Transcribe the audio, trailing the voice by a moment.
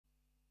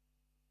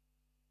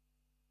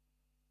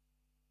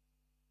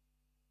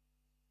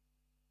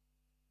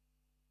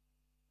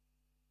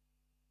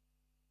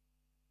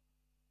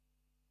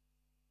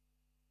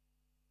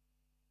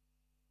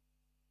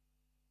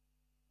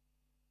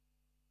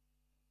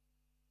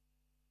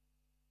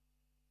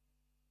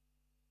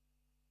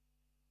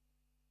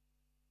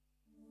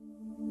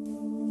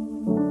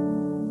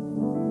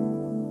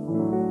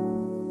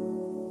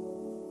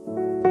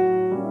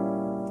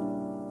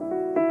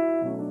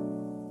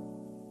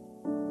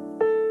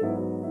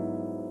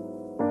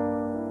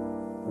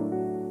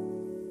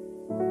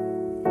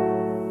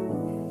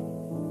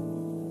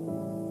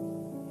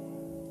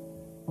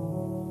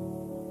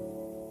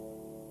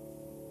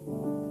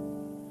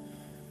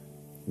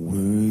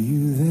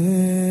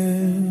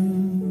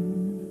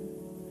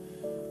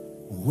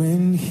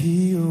when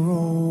he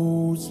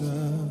rose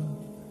up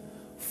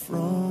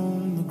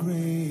from the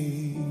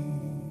grave.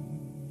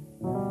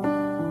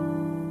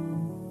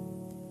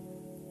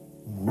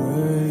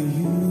 Were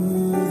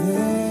you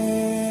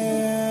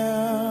there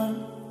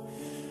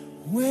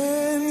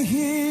when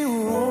he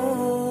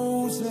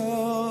rose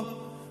up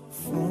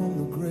from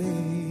the grave?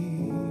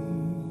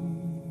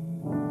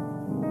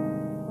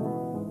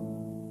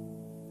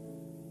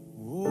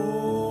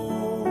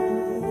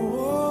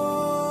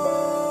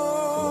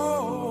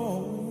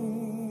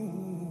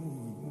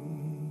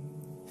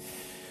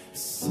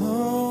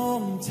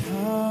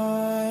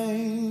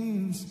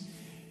 Sometimes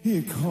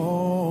it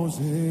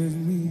causes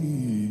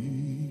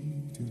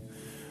me to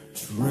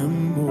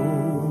tremble,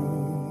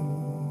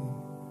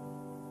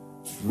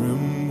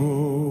 tremble.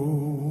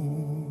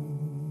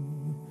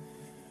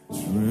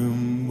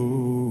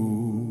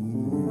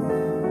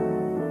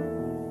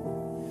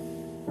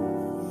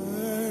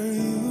 Were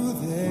you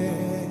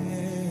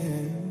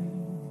there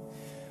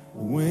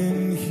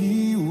when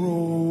he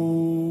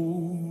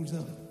rose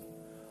up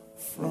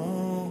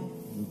from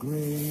the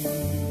grave?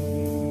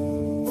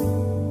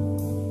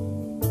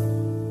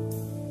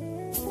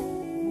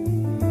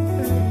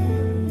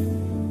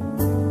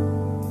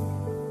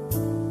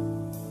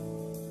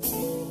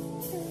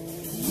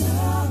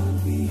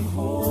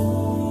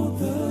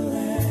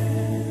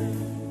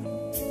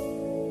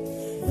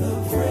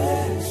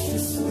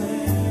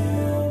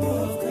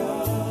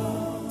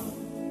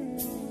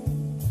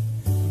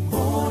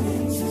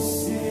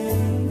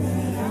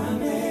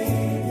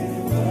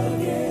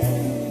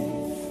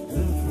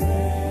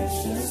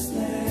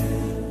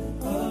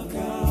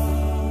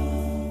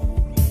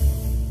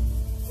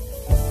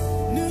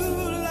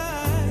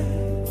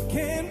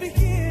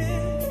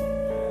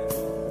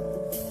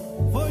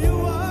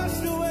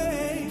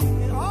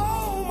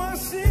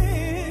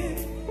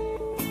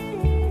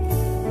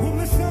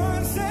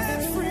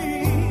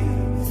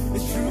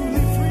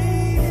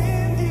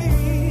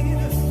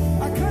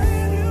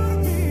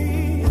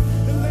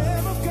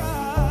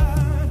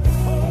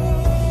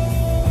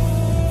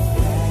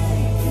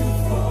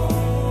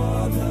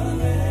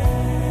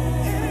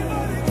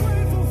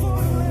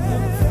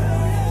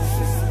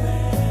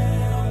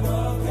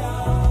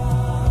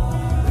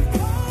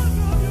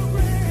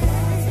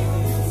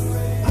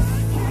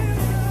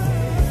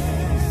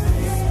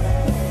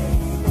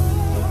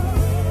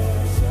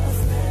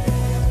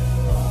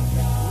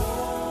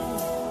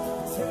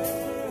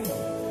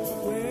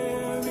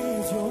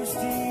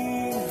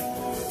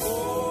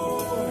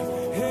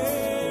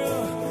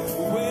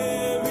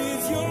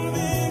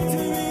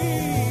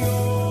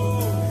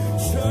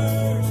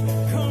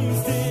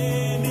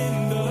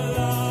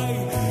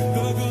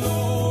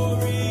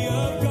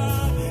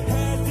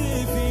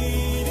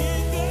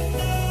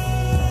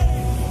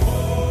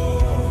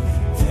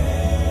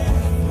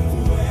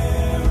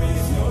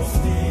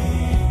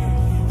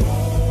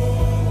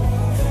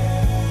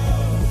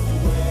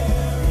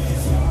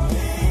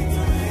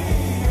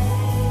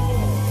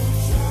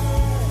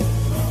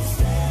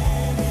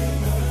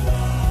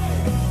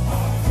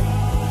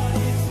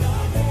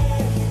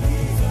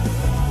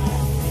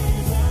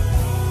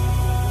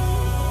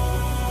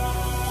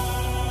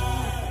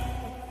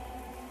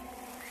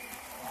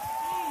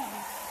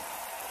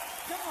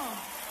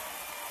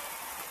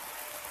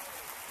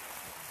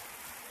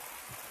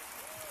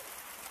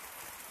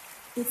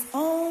 It's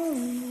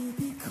only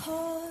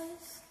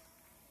because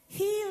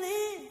he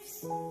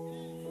lives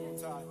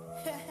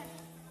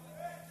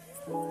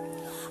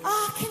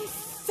I can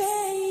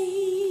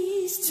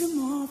face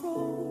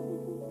tomorrow,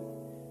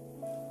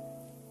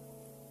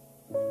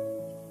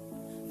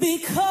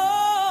 because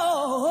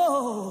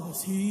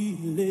he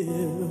lives.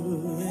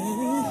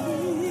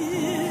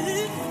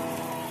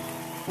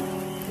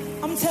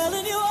 I'm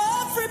telling you,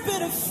 every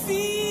bit of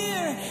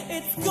fear,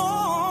 it's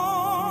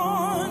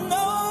gone.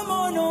 No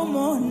more, no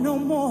more, no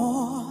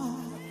more.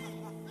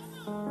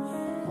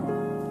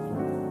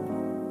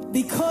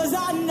 Because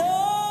I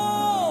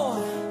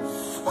know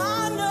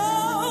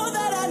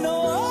that I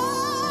know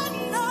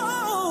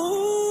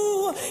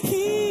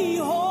he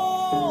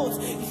holds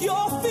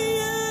your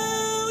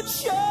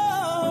future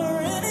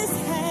in his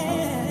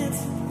hands.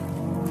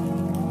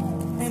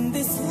 And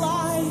this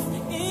life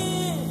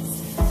is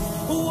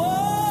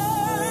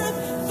worth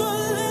the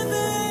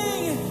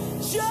living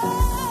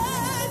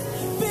just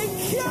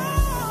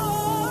because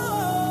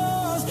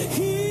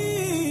he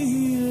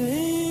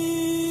lives.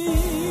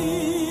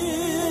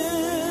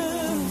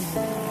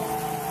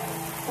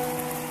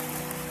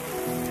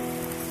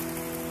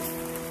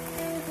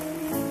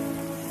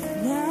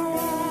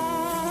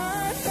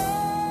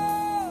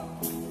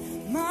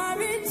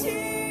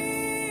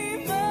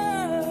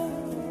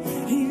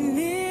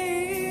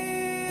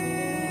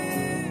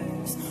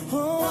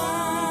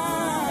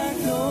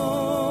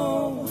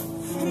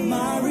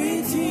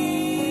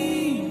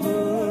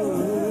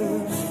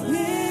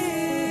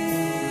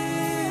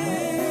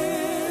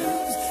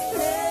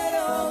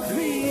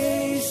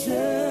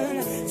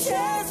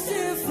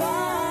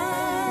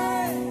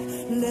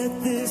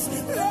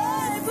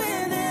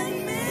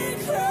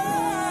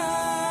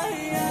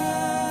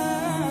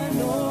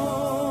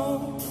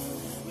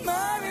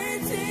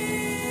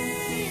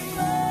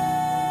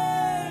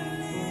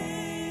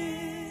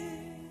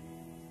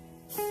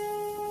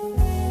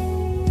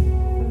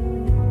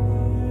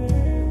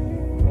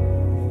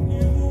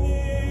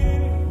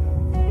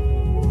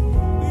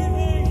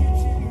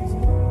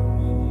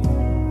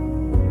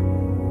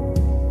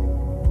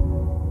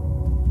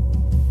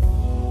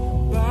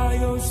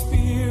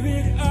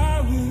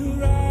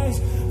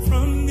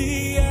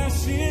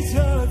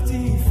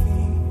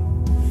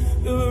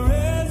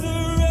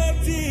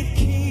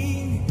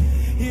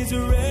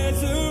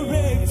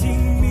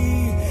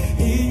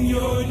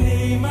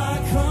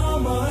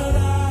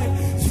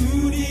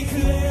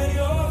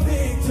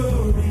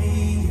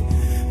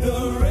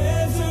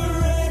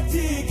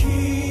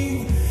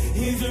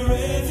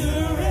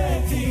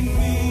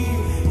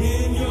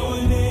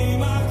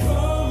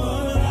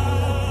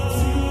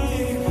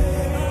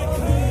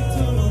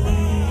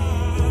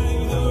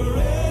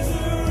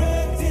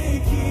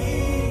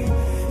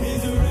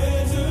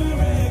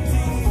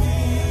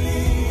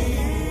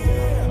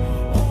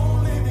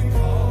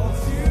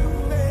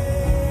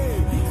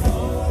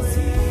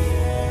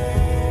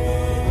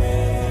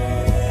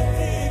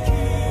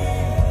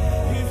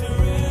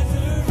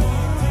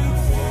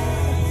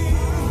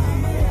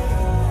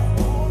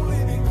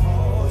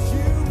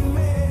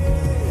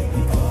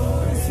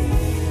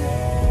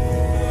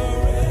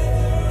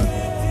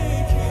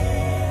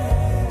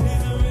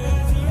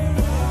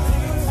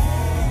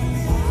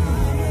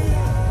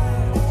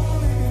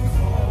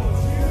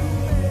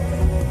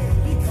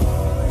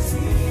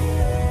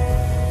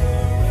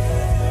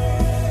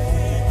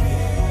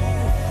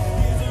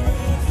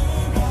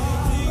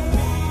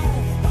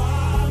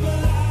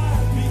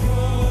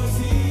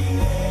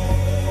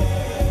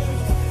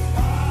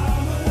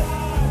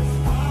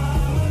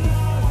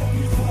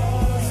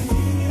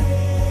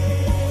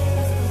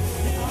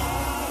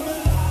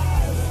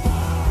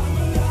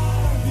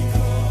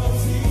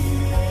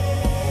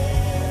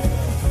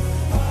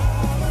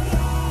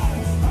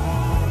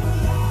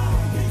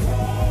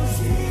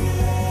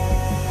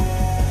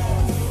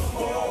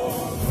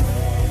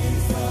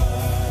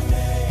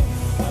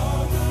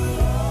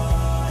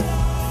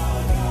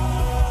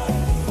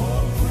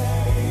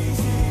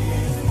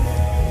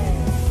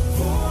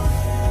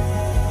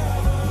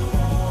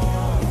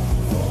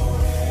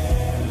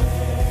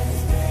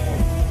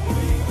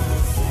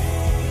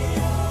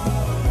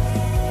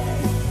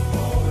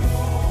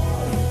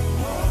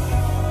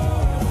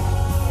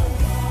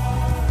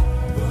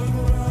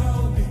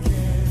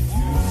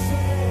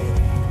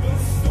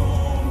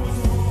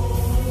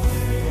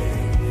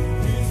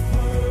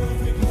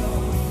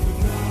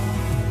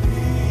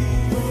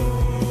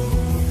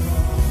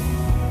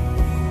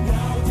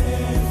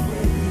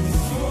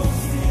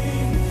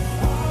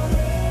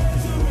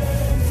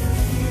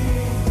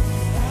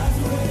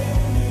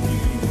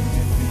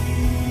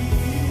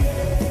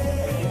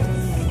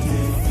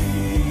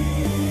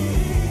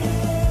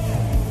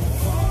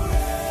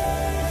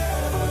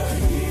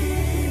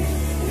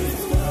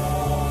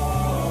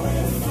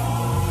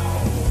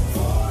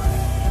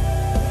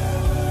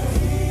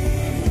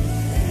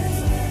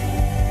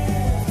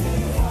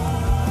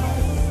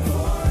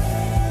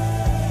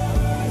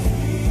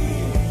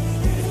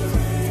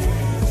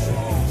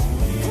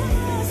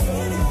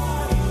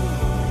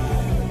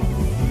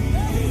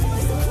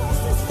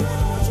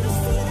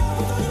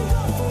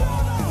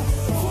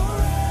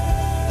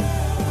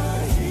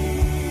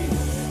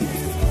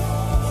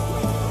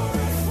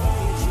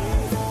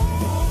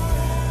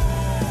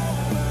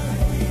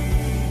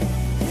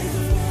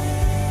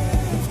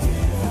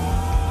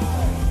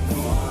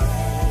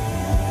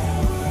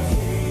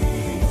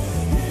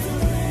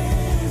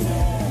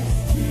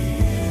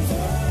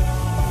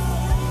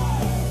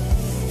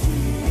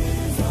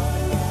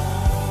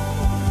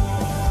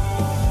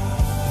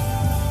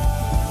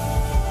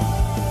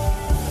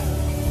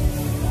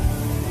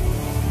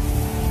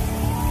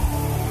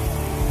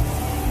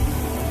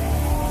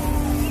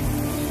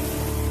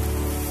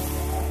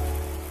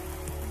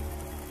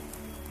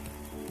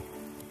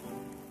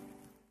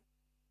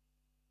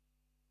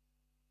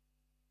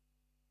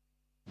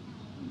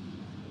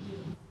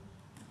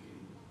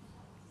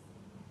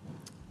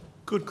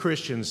 good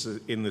Christians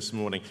in this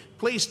morning,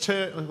 please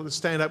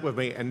stand up with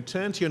me and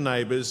turn to your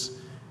neighbours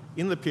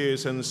in the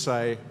pews and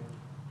say,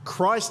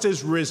 Christ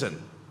is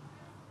risen.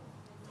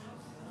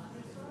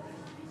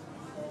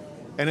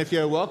 And if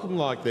you're welcome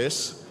like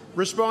this,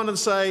 respond and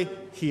say,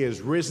 He is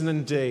risen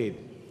indeed.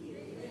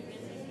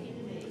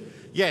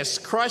 Yes,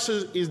 Christ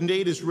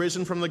indeed is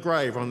risen from the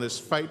grave on this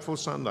fateful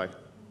Sunday.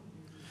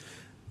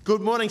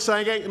 Good morning,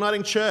 Sandgate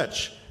Uniting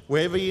Church,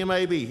 wherever you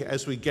may be,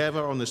 as we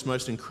gather on this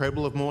most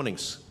incredible of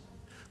mornings.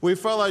 We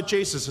followed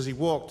Jesus as he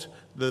walked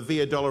the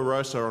Via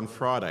Dolorosa on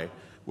Friday,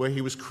 where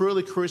he was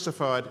cruelly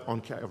crucified on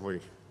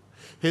Calvary.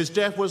 His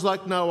death was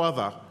like no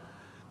other,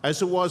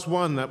 as it was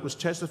one that was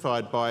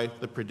testified by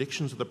the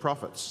predictions of the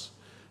prophets.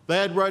 They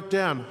had wrote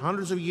down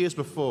hundreds of years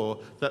before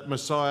that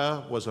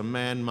Messiah was a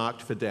man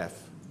marked for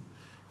death.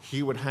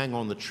 He would hang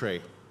on the tree.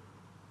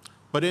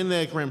 But in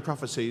their grim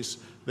prophecies,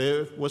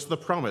 there was the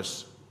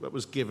promise that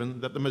was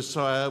given that the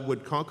Messiah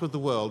would conquer the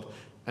world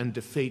and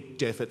defeat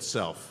death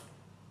itself.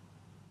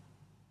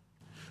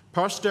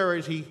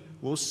 Posterity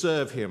will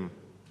serve him.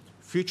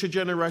 Future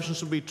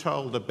generations will be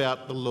told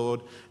about the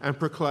Lord and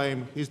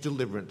proclaim his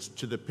deliverance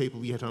to the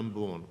people yet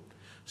unborn,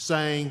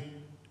 saying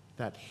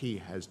that he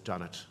has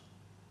done it.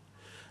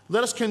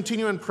 Let us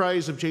continue in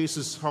praise of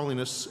Jesus'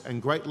 holiness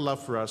and great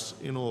love for us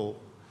in all,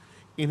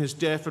 in his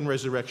death and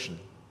resurrection,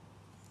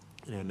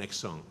 in our next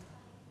song.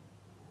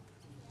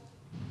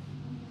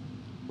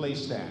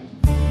 Please stand.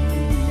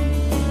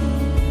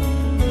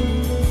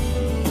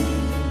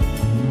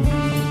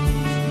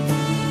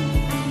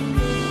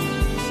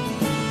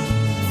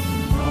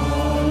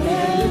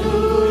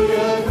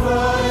 Hallelujah,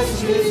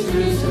 Christ is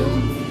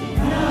risen.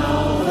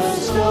 Now the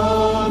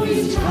storm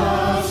is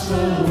cast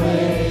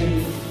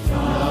away.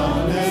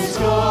 Darkness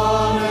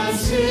gone and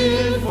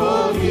sin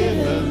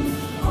forgiven.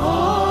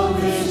 On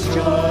this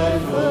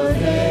joyful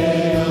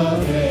day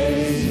of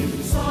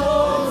days,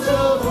 songs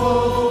of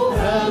hope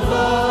and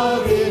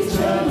love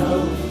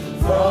eternal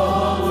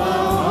from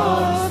our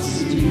hearts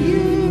to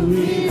you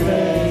we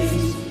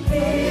raise.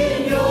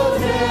 In your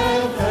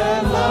death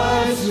and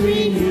life's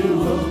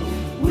renewal,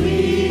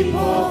 we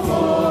pour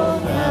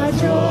forth our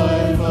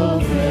joyful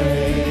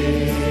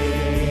praise.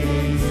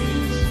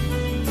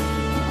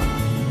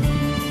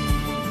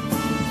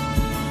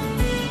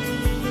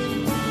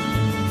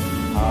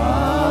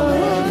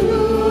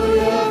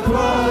 Hallelujah,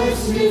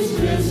 Christ is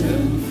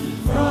risen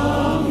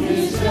from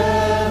his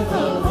death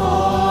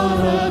upon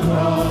the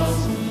cross.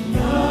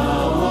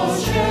 Now all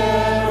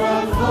share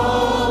a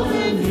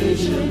common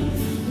vision.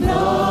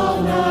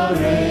 Love now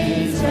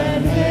reigns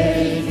and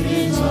hate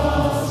is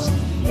lost.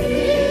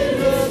 In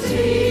the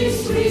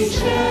feast we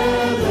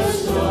share the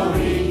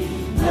story.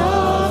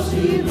 Love's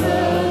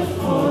rebirth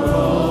for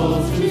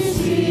all to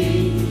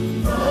see.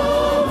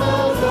 From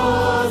our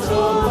God's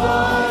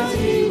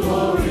almighty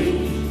glory,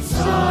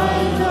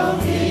 sign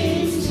of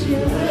things to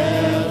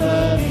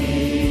ever be.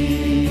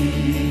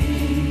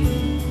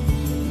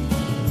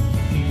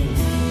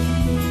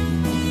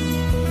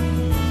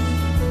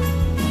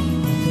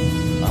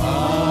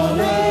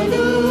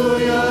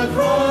 Hallelujah,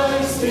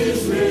 Christ is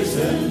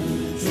risen,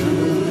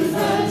 truth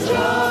and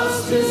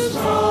justice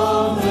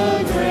from the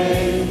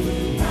grave,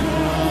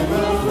 and a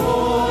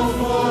forth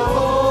for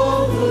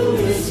all who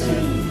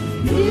listen,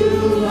 new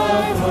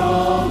life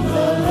from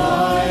the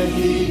light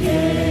he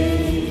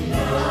gave.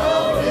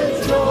 Now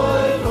with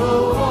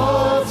joyful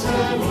hearts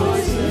and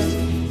voices,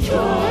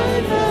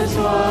 join as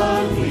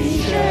one we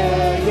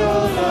share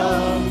your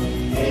love.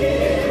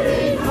 Here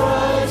in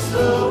Christ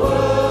the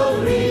world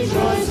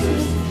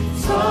rejoices,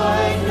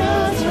 sight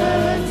now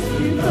turns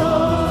to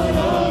God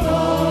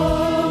above.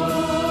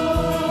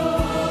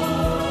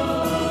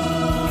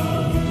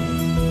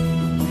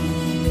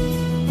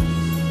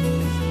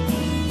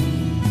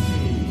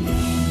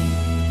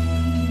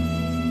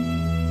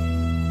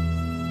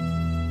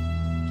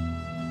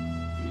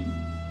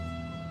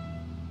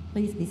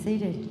 Please be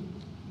seated.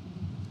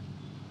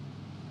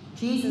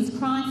 Jesus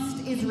Christ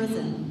is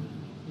risen.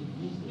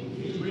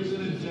 He is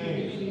risen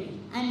indeed.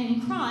 And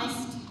in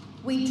Christ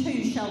we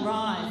too shall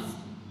rise.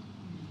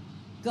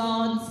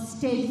 God's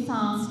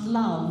steadfast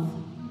love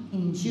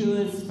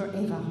endures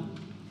forever.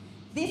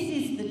 This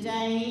is the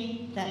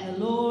day that the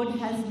Lord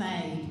has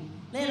made.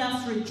 Let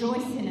us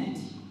rejoice in it.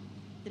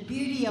 The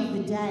beauty of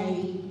the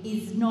day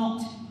is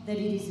not that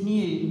it is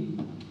new,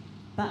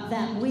 but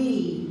that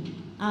we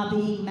are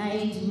being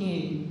made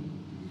new.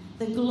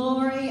 The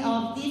glory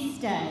of this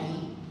day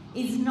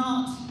is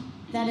not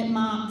that it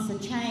marks a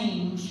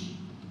change,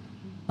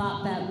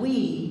 but that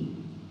we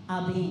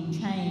are being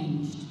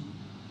changed.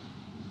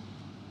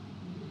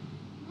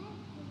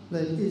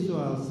 Let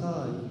Israel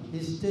say,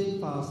 his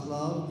steadfast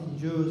love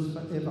endures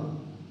forever.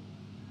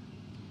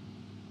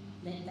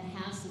 Let the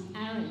house of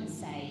Aaron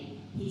say,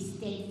 his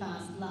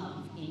steadfast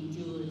love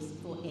endures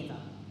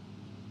forever.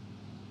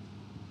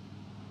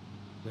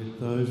 Let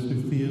those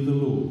who fear the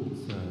Lord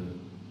say,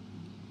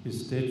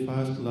 his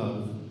steadfast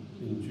love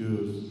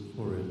endures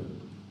forever.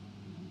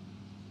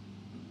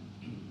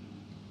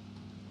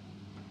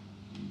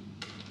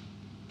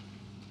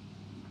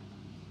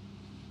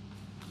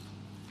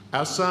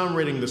 Our psalm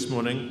reading this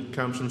morning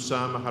comes from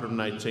Psalm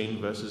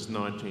 118, verses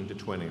 19 to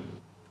 20.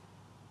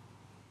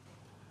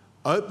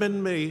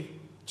 Open me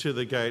to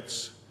the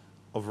gates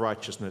of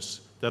righteousness,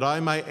 that I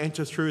may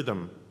enter through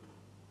them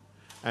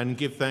and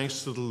give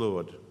thanks to the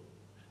Lord.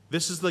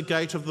 This is the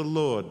gate of the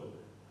Lord,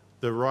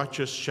 the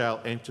righteous shall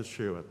enter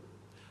through it.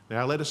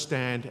 Now let us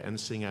stand and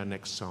sing our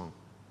next song.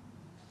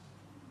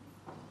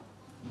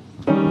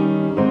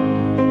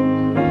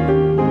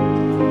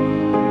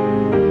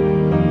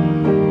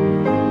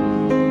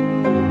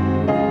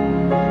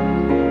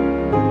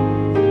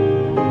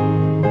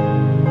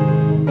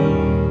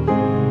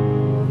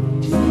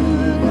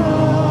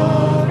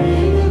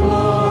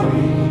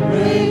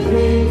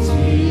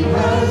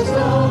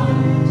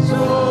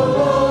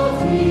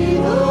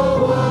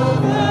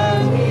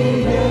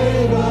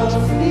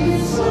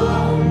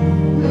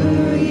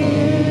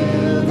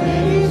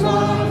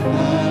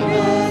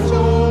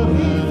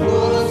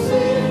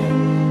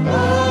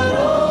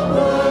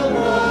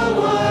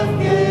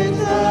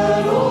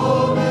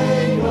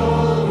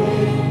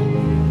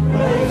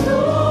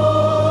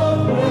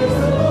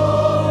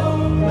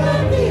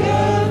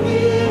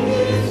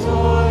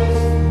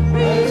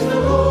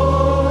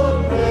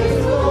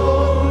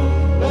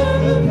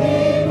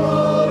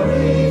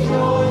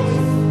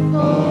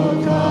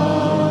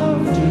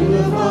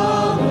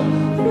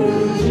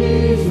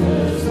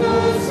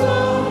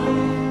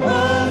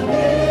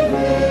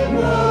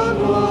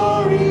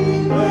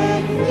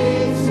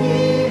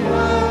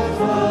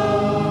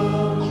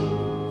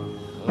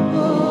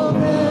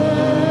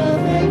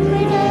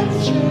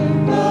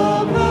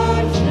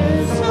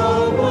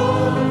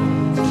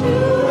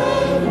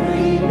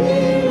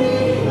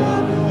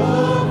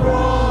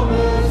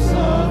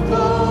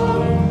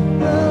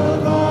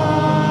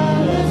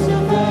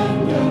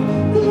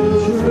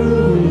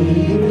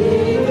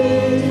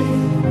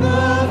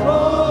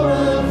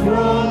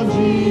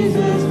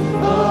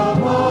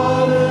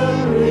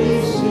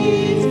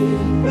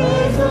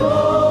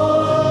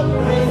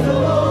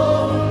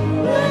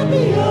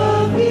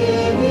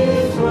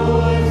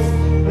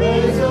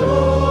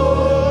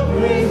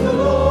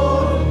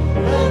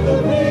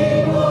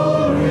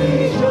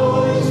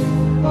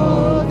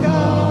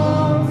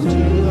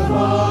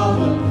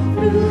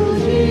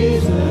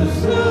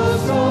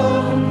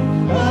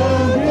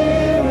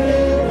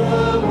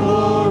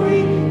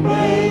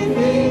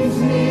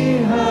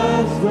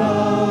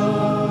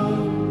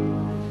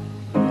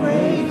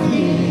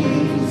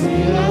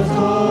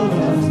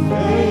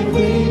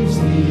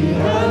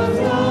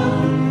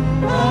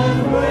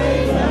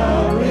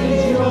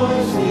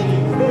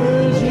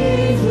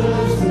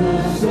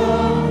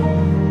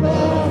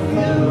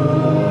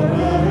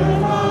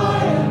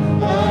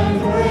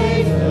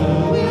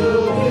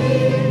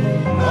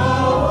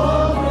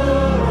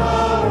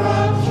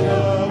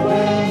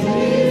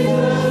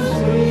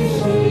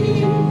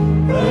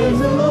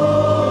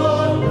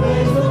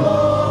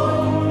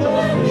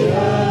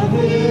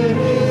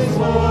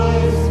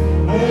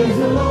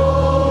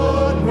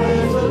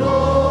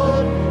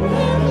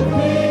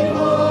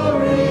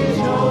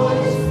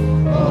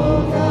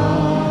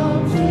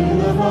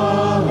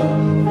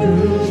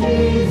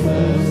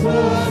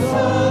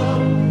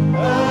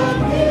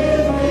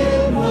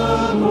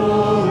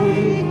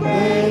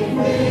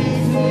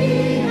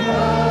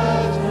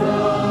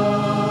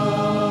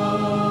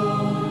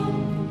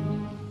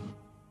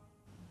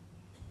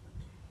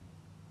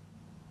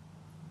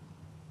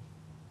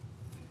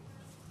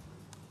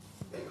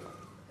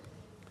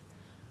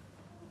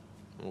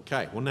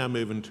 Okay, we'll now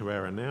move into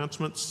our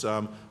announcements.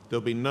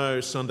 There'll be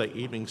no Sunday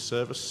evening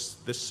service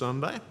this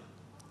Sunday.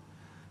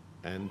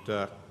 And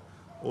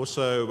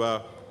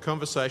also,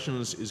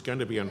 Conversations is going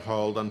to be on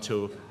hold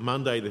until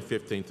Monday the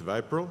 15th of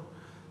April.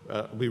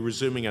 We'll be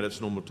resuming at its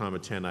normal time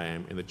of 10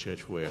 a.m. in the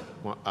church foyer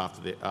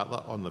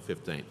on the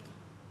 15th.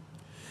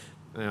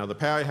 Now, the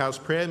Powerhouse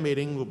prayer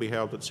meeting will be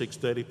held at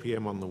 6:30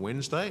 p.m. on the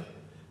Wednesday,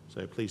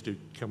 so please do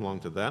come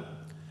along to that.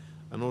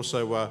 And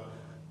also,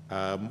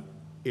 I'm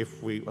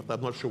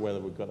not sure whether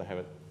we've got to have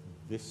it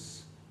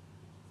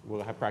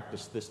we'll have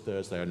practice this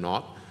Thursday or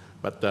not,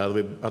 but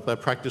they'll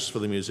practice for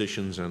the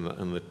musicians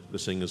and the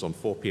singers on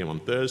 4 p.m. on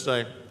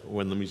Thursday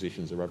when the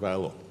musicians are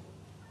available.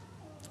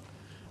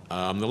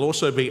 There'll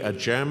also be a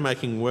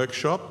jam-making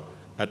workshop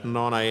at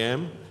 9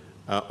 a.m.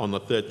 On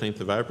the 13th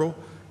of April.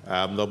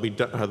 They'll be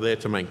there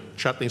to make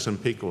chutneys and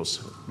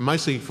pickles,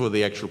 mostly for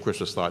the actual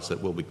Christmas lights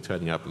that will be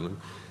turning up in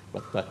them.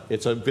 But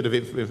it's a bit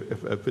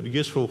of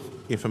useful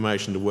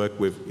information to work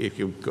with if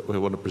you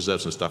want to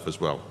preserve some stuff as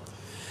well.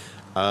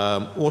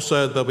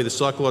 Also, there'll be the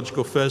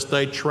psychological first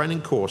aid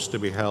training course to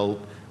be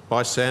held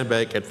by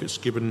Sandgate at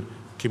Fitzgibbon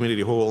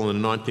Community Hall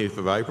on the 19th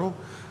of April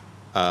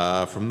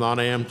from 9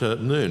 a.m. to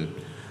noon.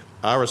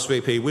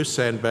 RSVP with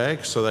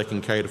Sandbag so they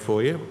can cater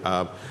for you.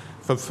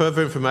 For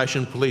further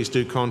information, please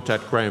do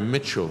contact Graham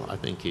Mitchell. I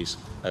think he's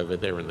over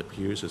there in the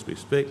pews as we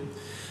speak.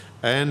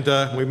 And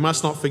we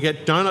must not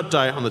forget Donut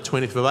Day on the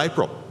 20th of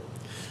April.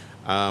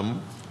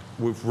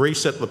 We've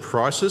reset the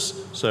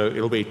prices, so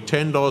it'll be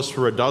 $10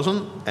 for a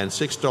dozen and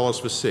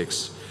 $6 for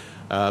 6.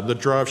 The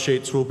drive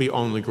sheets will be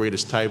on the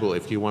greeters table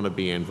if you want to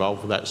be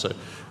involved with that. So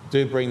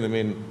do bring them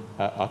in,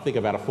 I think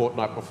about a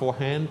fortnight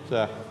beforehand,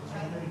 the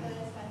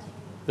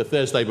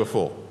Thursday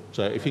before.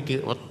 So if you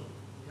get,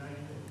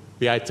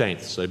 the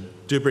 18th. So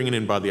do bring it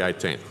in by the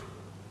 18th.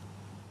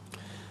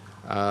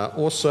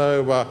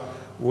 Also,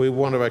 we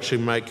want to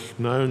actually make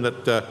known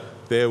that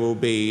there will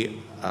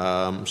be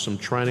some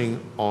training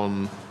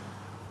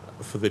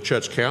for the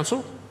church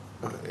council,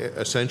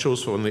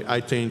 essentials from the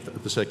 18th to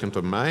the 2nd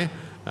of May,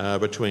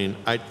 between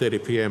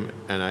 8:30 p.m.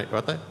 and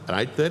 8:30,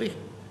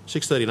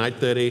 6:30 and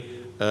 8:30.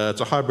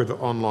 It's a hybrid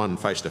online and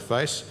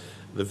face-to-face.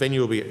 The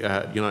venue will be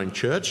Uniting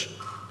Church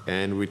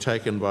and will be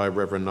taken by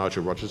Reverend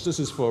Nigel Rogers. This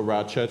is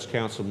for church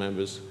council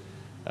members,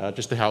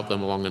 just to help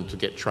them along and to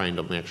get trained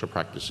on the actual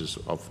practices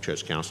of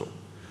church council.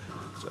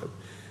 So,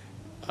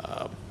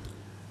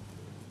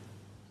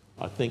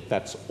 I think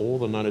that's all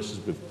the notices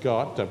we've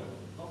got.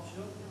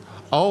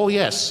 Oh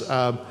yes,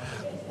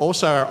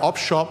 also our op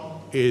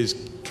shop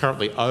is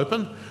currently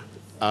open.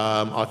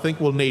 I think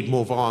we'll need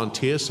more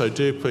volunteers, so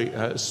do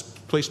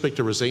please speak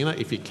to Rosina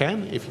if you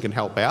can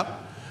help out.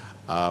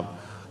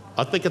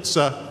 I think it's,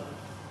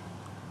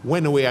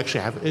 when do we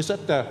actually have, is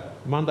it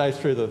Monday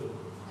through the...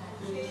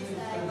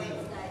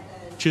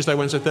 Tuesday,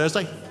 Wednesday,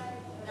 Thursday?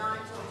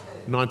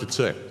 9 to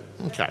 2.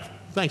 Okay,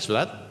 thanks for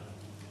that.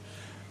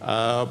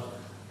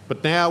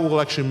 But now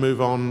we'll actually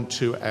move on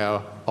to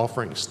our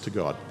offerings to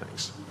God.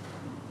 Thanks.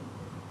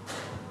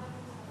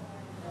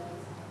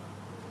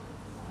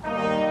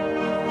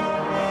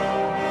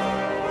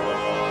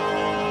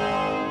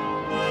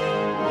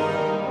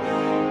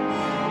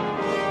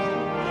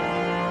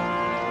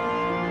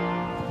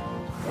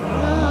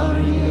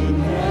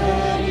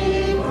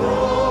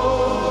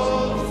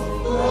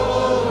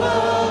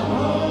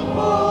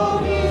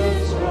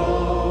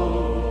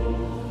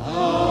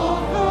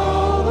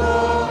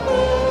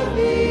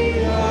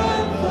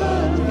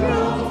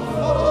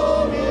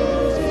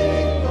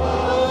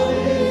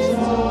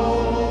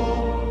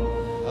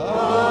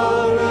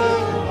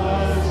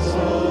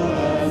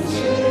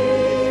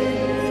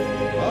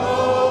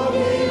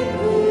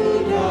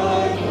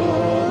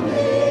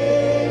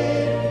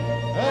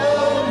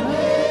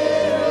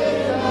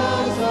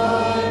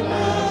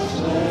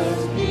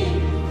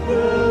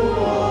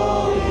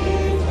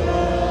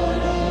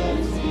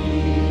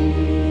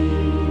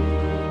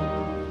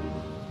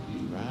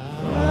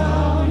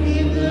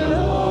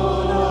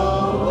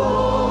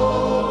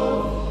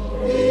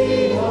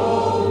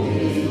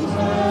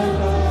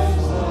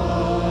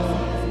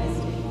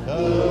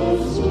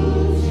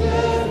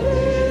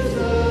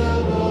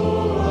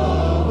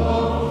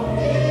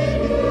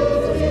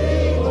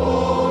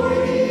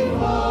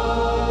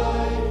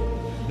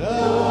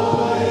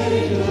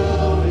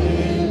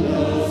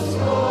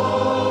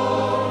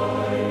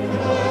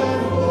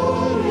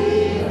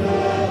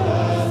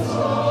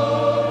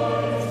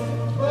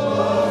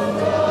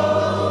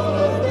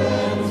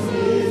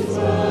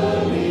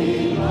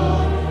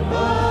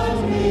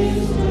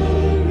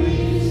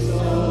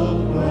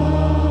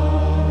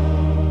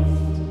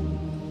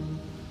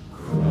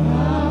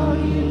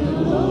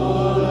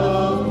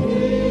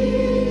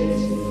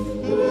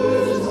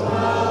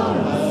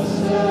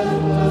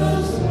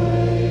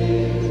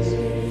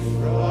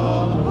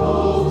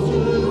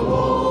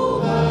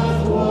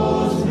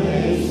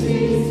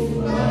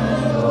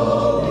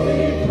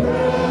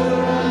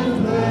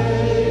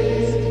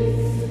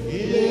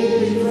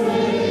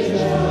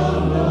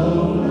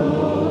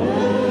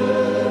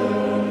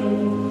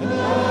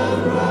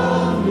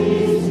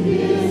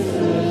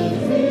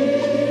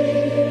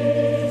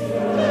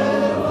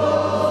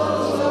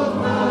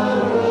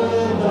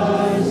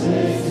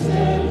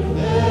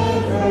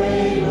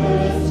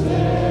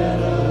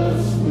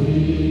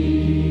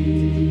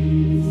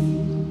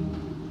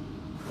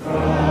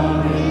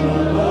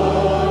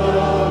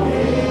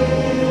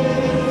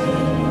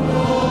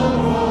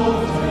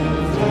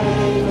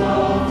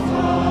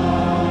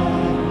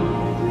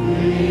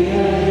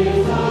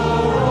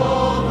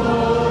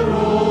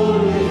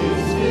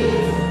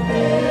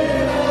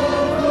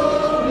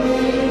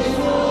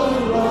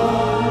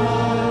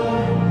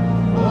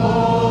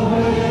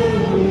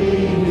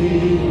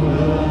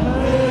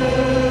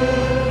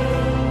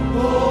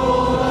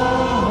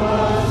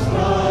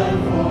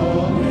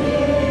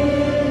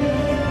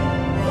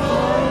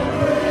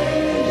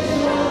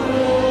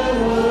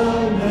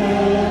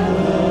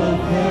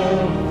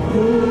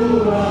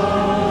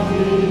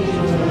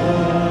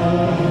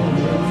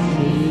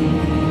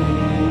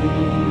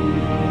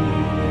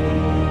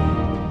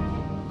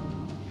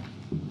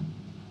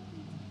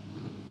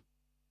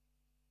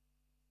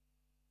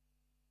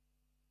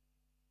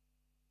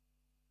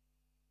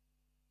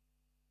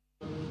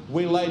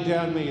 We lay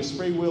down these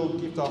free will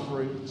gift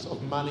offerings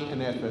of money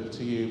and effort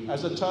to you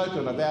as a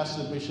token of our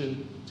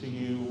submission to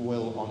you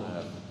will on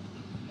earth.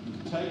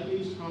 Take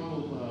these for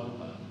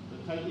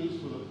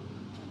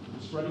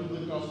the spreading of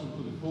the gospel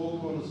to the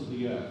four corners of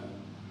the earth.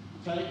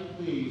 Take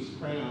these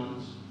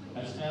crowns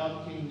as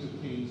our King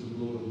of Kings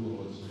and Lord of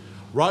Lords,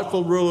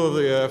 rightful ruler of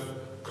the earth,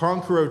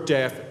 conqueror of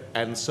death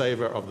and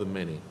saviour of the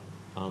many.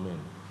 Amen.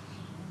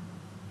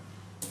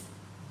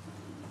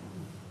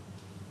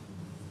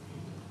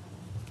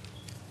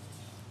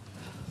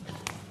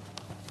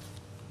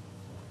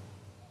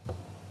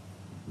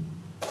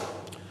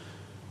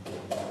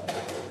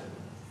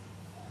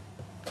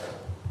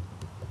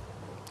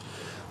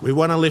 We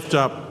want to lift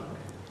up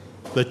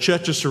the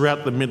churches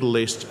throughout the Middle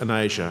East and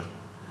Asia,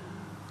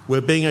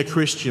 where being a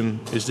Christian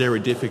is very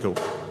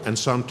difficult and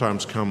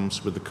sometimes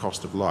comes with the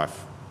cost of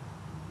life.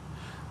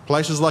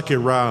 Places like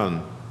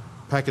Iran,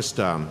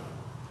 Pakistan,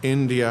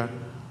 India,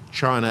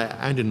 China,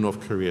 and in North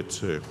Korea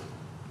too.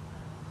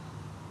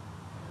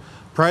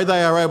 Pray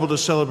they are able to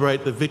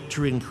celebrate the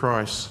victory in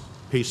Christ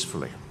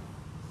peacefully.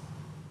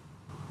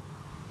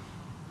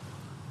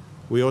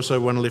 We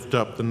also want to lift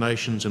up the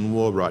nations in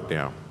war right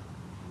now,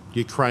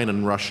 Ukraine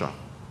and Russia,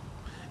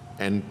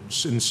 and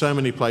in so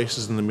many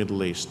places in the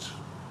Middle East.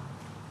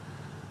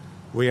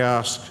 We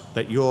ask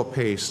that your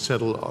peace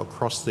settle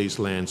across these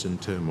lands in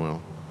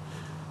turmoil,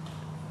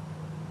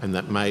 and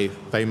that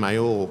they may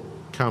all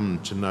come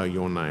to know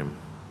your name.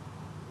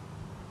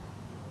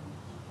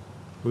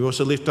 We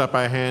also lift up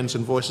our hands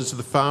and voices to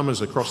the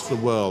farmers across the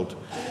world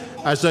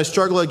as they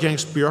struggle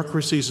against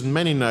bureaucracies in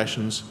many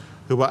nations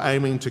who are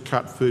aiming to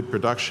cut food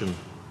production.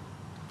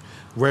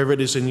 Whether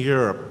it is in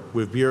Europe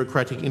with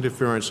bureaucratic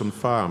interference on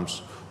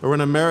farms, or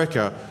in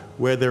America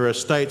where there are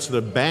states that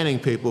are banning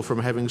people from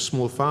having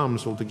small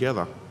farms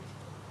altogether.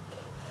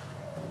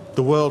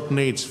 The world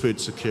needs food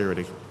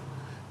security,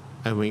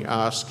 and we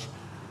ask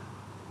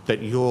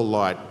that your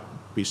light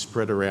be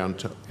spread around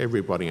to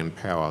everybody in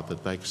power,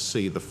 that they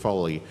see the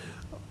folly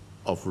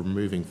of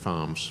removing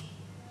farms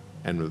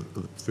and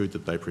the food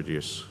that they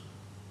produce.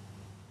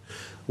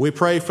 We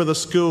pray for the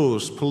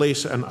schools,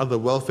 police and other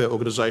welfare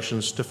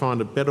organisations to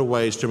find better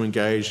ways to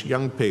engage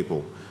young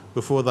people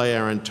before they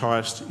are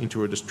enticed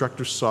into a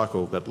destructive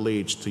cycle that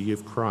leads to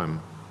youth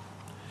crime.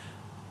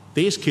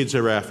 These kids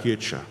are our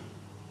future,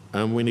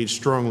 and we need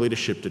strong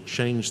leadership to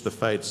change the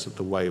fates of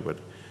the wayward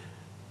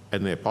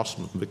and their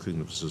possible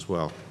victims as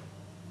well.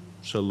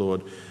 So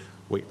Lord,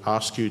 we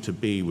ask you to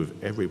be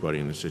with everybody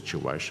in the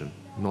situation,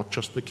 not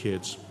just the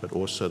kids, but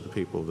also the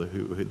people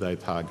who they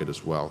target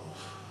as well.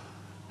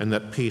 And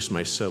that peace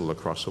may settle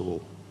across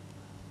all,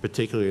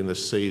 particularly in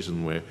this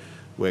season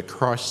where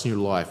Christ's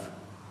new life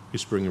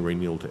is bringing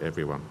renewal to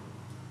everyone.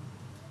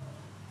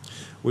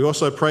 We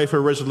also pray for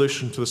a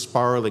resolution to the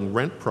spiralling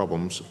rent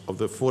problems of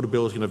the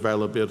affordability and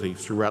availability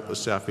throughout the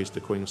southeast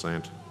of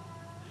Queensland.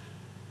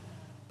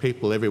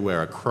 People everywhere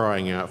are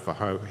crying out for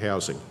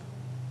housing.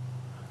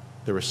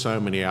 There are so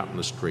many out in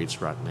the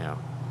streets right now.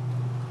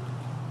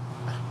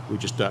 We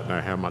just don't know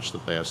how much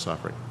that they are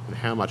suffering and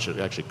how much it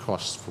actually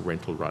costs for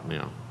rental right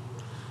now.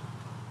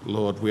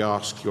 Lord, we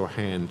ask your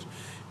hand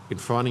in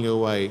finding a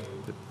way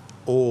that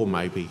all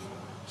may be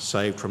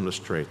saved from the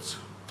streets.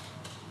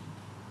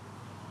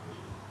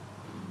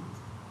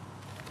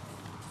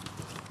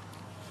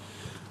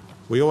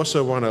 We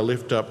also want to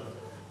lift up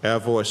our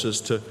voices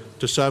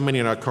to so many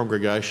in our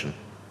congregation,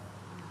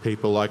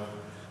 people like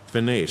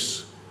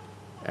Venice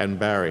and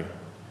Barry,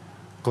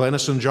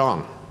 Glennis and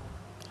John,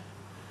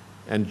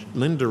 and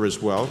Linda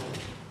as well.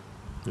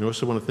 We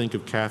also want to think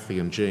of Kathy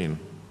and Jean,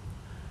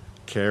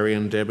 Carrie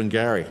and Deb and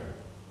Gary,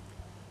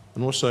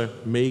 and also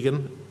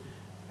Megan,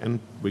 and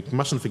we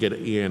mustn't forget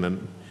Ian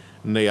and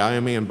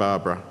Naomi and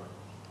Barbara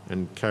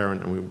and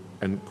Karen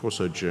and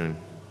also June.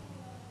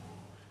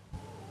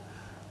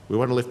 We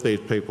want to lift these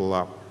people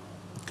up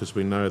because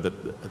we know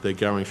that they're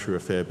going through a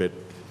fair bit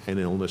and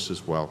illness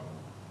as well.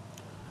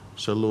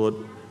 So Lord,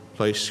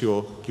 place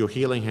your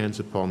healing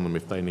hands upon them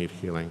if they need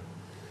healing,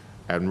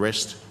 and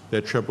rest their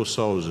troubled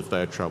souls if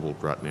they are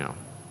troubled right now.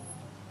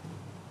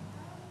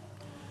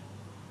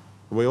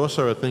 We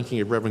also are thinking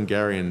of Reverend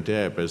Gary and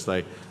Deb as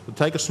they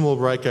take a small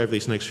break over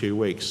these next few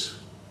weeks.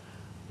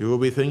 You will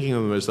be thinking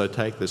of them as they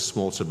take this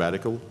small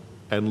sabbatical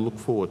and look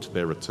forward to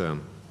their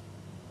return.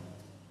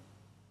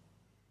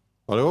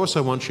 But I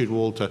also want you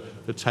all to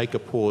take a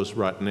pause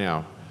right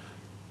now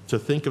to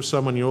think of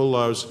someone in your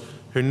lives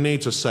who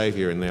needs a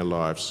saviour in their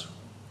lives,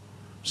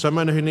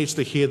 someone who needs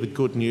to hear the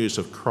good news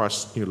of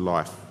Christ's new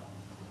life.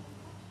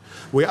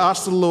 We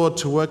ask the Lord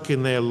to work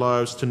in their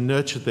lives, to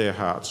nurture their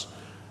hearts,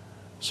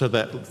 so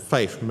that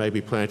faith may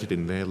be planted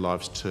in their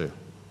lives too.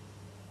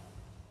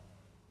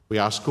 We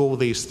ask all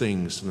these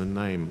things in the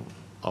name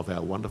of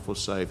our wonderful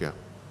Saviour,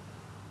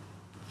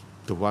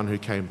 the one who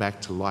came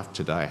back to life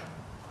today.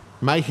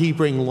 May he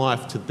bring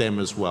life to them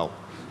as well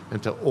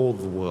and to all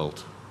the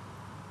world.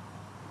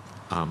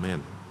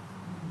 Amen.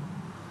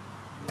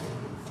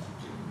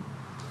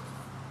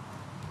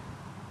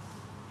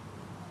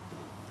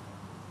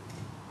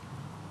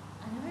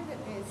 I know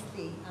that there's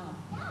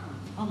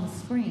on the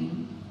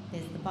screen,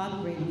 there's the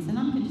Bible readings, and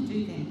I'm going to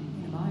do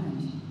them in a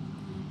moment.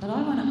 But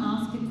I want to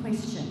ask a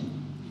question.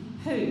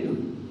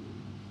 Who,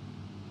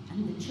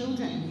 and the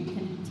children, you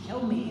can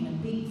tell me in a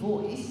big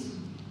voice,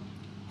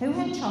 who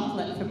had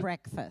chocolate for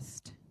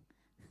breakfast?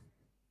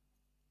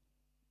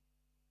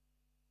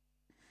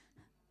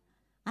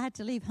 I had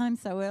to leave home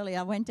so early,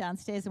 I went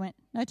downstairs and went,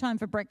 no time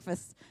for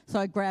breakfast, so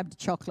I grabbed a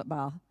chocolate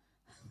bar.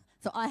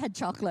 So I had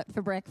chocolate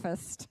for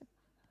breakfast.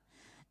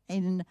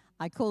 And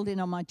I called in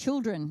on my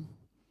children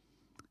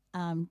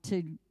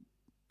to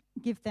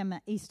give them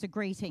an Easter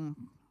greeting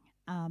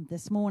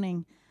this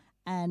morning.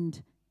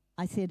 And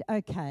I said,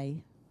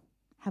 okay,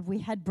 have we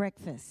had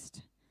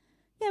breakfast?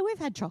 Yeah, we've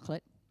had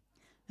chocolate.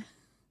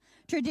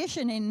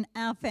 Tradition in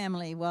our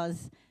family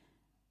was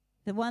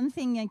the one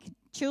thing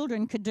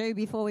children could do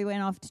before we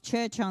went off to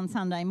church on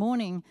Sunday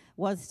morning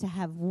was to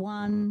have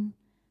one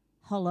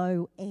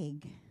hollow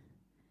egg,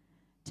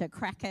 to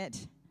crack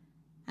it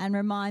and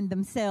remind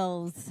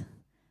themselves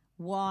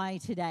why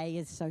today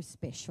is so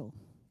special.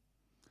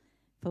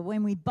 For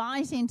when we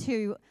bite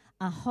into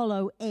a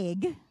hollow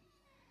egg,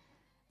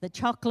 the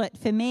chocolate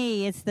for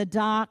me is the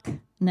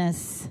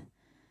darkness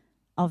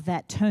of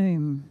that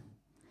tomb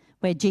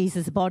where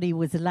Jesus' body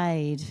was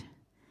laid.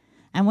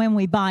 And when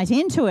we bite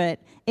into it,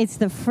 it's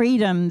the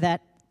freedom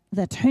that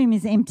the tomb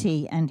is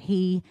empty and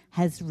he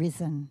has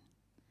risen.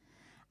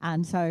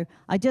 And so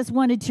I just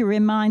wanted to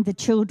remind the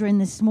children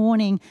this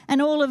morning,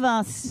 and all of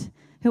us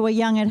who are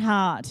young at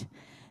heart,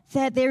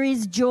 that there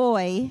is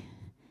joy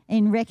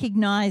in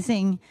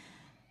recognizing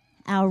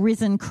our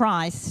risen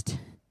Christ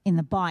in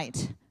the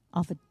bite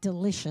of a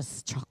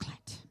delicious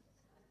chocolate.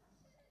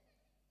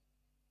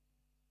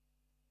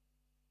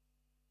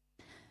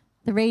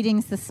 The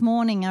readings this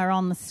morning are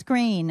on the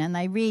screen, and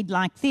they read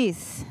like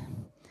this.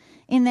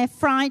 In their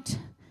fright,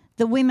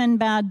 the women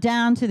bowed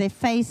down to their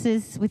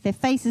faces, with their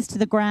faces to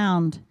the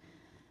ground.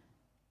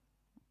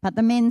 But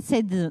the men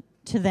said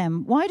to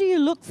them, "Why do you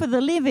look for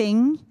the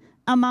living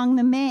among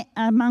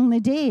the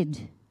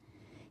dead?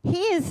 He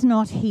is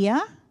not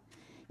here.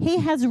 He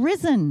has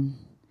risen.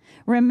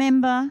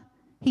 Remember,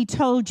 he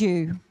told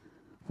you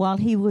while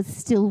he was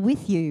still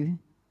with you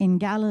in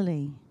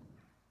Galilee."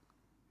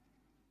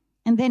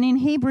 And then in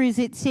Hebrews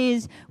it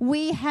says,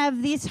 "We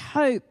have this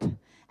hope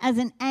as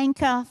an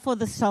anchor for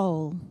the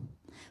soul,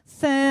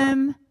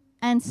 firm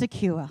and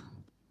secure.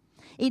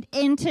 It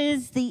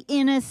enters the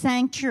inner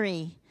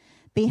sanctuary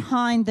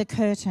behind the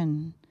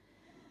curtain,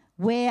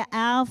 where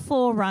our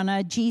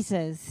forerunner,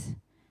 Jesus,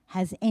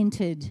 has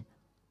entered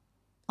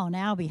on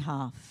our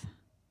behalf."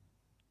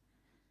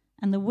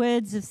 And the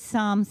words of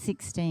Psalm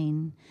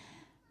 16,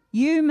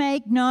 "You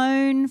make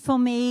known for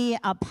me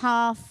a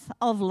path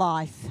of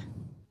life.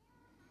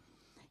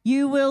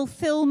 You will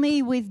fill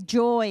me with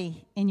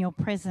joy in your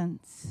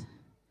presence,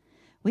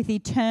 with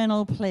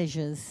eternal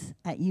pleasures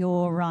at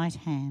your right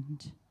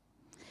hand."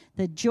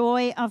 The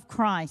joy of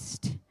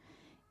Christ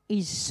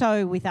is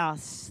so with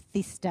us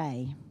this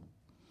day.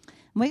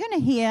 We're going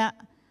to hear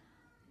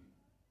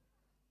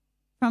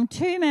from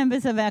two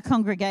members of our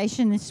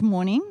congregation this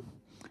morning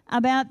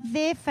about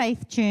their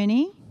faith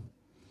journey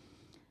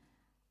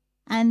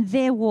and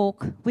their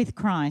walk with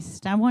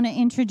Christ. I want to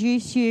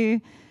introduce you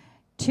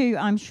to,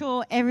 I'm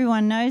sure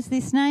everyone knows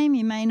this name.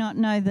 You may not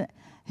know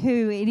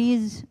who it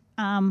is,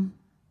 and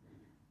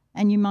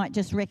you might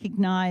just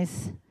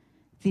recognise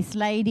this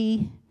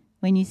lady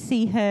when you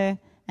see her,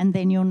 and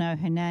then you'll know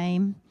her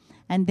name.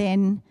 And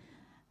then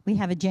we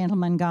have a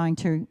gentleman going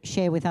to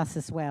share with us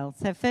as well.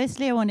 So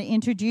firstly, I want to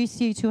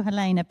introduce you to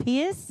Helena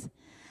Pierce,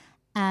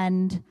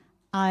 and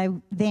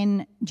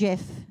then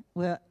Jeff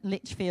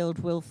Litchfield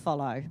will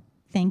follow.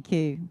 Thank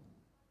you.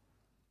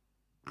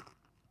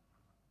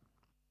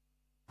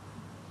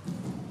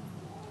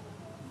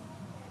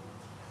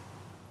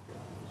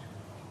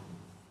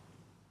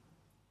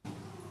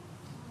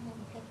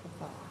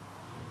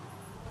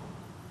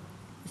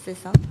 Is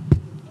this on?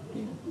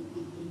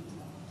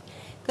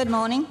 Good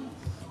morning.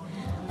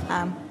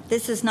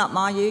 This is not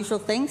my usual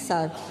thing,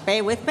 so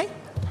bear with me.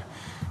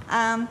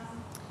 Back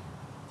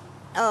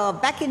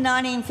in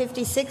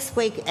 1956,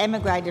 we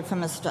emigrated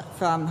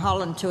from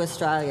Holland to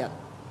Australia.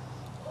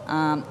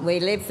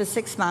 We lived for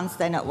 6 months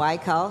then at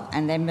Waco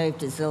and then moved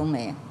to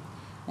Zilmere.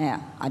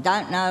 Now, I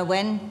don't know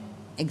when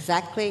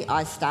exactly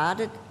I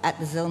started at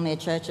the Zilmere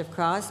Church of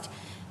Christ,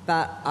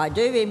 but I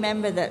do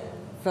remember that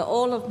for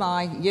all of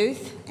my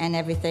youth and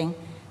everything,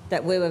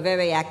 that we were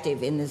very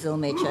active in the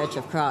Zilmere Church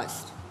of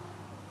Christ.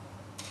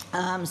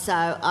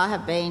 So I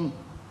have been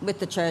with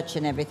the church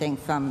and everything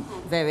from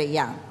very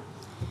young.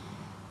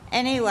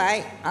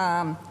 Anyway,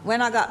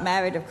 when I got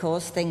married, of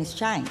course, things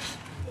changed.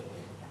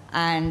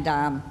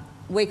 And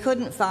we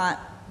couldn't find...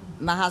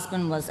 My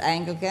husband was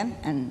Anglican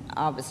and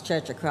I was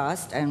Church of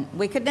Christ, and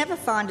we could never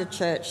find a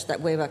church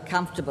that we were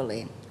comfortable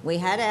in. We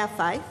had our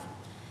faith,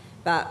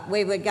 but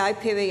we would go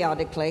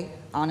periodically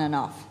on and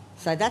off.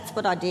 So that's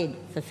what I did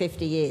for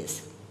 50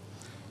 years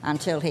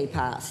until he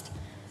passed.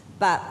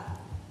 But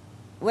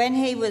when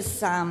he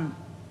was...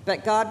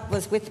 but God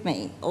was with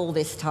me all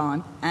this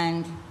time,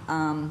 and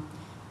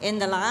in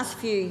the last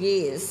few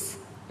years,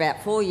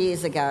 about 4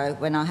 years ago,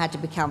 when I had to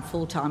become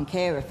full-time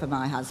carer for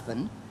my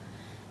husband,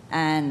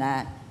 and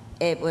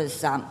it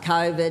was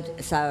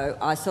COVID, so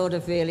I sort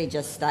of really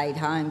just stayed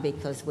home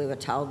because we were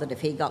told that if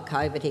he got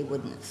COVID, he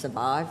wouldn't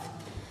survive.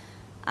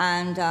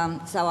 And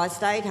so I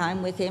stayed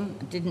home with him,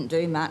 didn't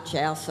do much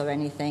else or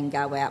anything,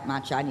 go out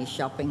much, only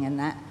shopping and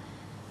that.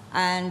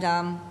 And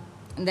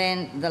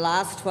then the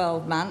last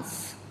 12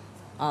 months,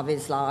 of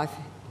his life,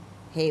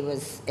 it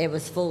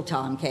was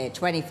full-time care,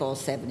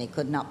 24/7. He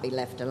could not be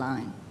left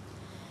alone.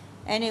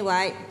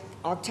 Anyway,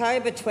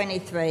 October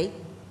 23,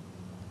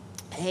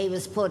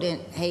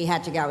 he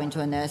had to go into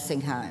a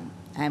nursing home,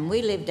 and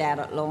we lived out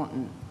at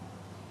Launton.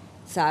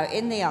 So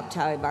in the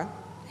October,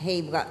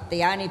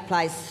 the only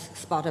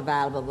spot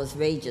available was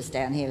Regis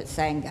down here at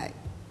Sandgate.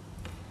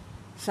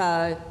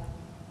 So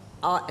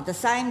at the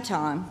same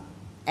time,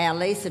 our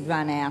lease had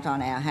run out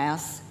on our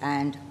house,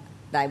 and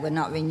they were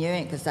not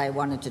renewing it because they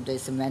wanted to do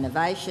some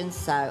renovations,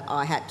 so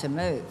I had to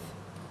move.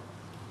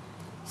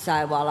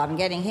 So while I'm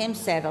getting him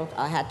settled,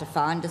 I had to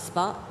find a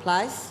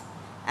place,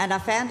 and I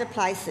found a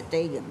place at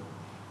Deagon,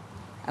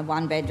 a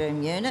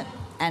one-bedroom unit,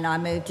 and I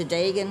moved to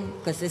Deagon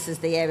because this is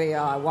the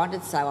area I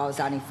wanted, so I was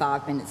only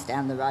 5 minutes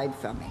down the road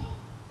from him.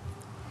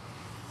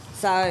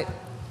 So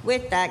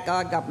with that,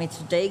 God got me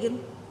to Deagon.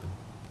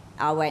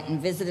 I went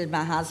and visited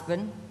my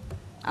husband.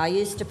 I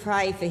used to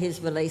pray for his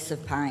release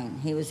of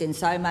pain. He was in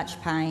so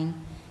much pain.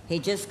 He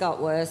just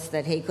got worse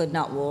that he could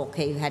not walk.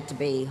 He had to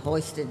be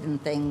hoisted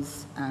and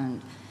things,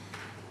 and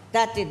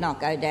that did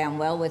not go down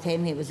well with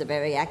him. He was a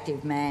very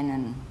active man,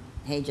 and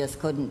he just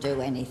couldn't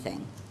do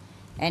anything.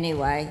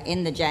 Anyway,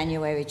 in the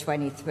January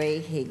 23,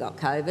 he got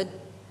COVID,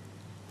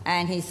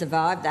 and he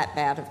survived that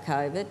bout of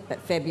COVID, but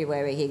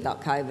February he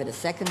got COVID a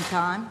second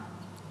time,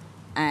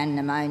 and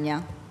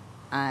pneumonia,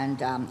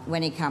 and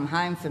when he come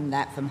home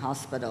from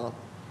hospital,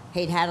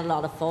 he'd had a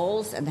lot of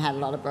falls and had a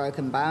lot of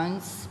broken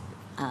bones.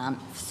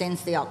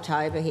 Since the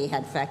October, he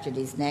had fractured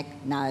his neck,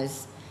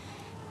 nose,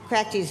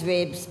 cracked his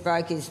ribs,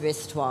 broke his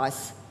wrist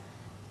twice,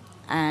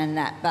 and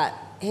but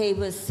he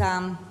was...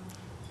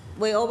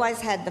 we always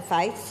had the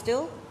faith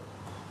still,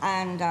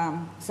 and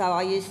so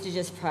I used to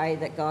just pray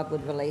that God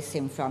would release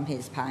him from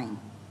his pain.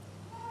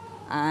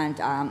 And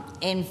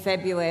in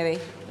February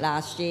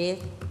last year,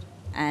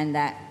 and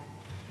that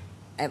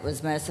it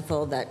was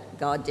merciful that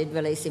God did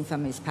release him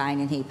from his pain,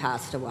 and he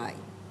passed away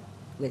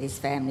with his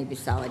family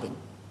beside him.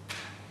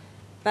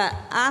 But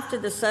after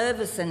the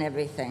service and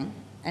everything,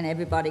 and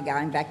everybody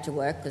going back to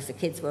work because the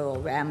kids were all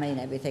around me and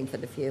everything for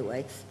the few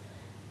weeks,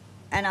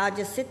 and I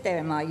just sit there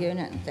in my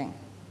unit and think,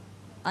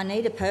 I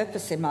need a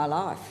purpose in my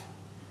life.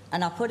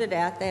 And I put it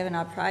out there and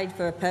I prayed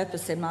for a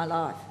purpose in my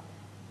life.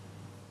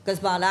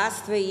 Because my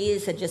last 3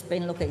 years had just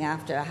been looking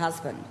after a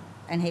husband,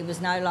 and he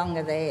was no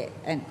longer there.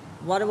 And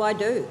what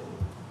do?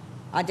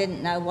 I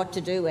didn't know what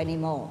to do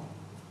anymore.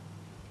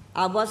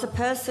 I was a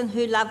person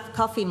who loved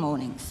coffee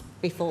mornings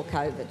before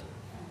COVID.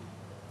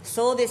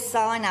 Saw this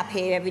sign up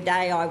here every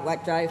day I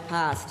drove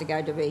past to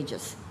go to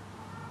Regis.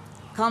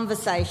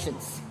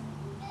 Conversations,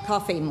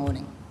 coffee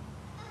morning.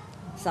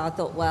 So I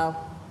thought,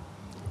 well,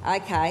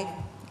 okay,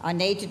 I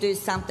need to do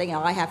something.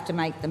 I have to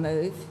make the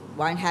move.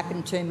 Won't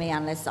happen to me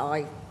unless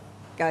I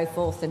go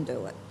forth and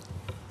do it.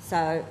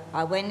 So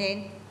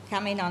I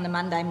come in on the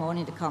Monday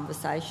morning to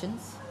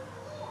Conversations,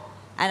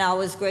 and I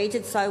was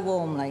greeted so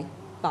warmly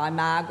by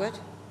Margaret,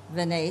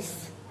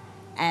 Niethe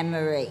and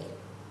Marie.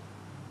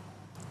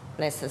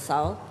 Bless her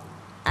soul.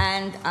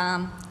 And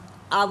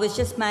I was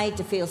just made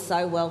to feel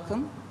so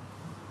welcome.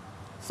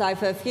 So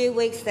for a few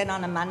weeks then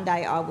on a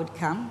Monday I would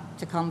come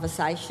to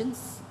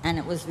Conversations, and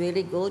it was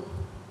really good.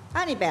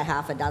 Only about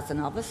half a dozen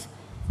of us,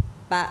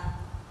 but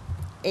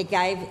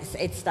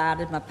it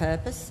started my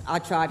purpose. I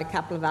tried a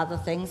couple of other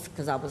things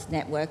because I was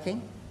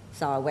networking,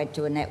 so I went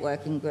to a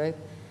networking group.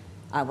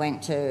 I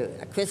went to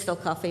a crystal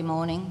coffee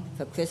morning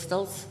for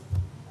crystals.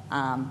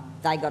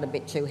 They got a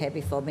bit too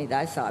heavy for me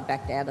though, so I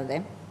backed out of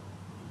them.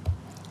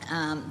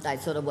 They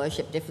sort of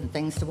worship different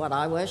things to what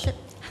I worship.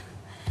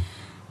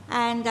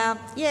 And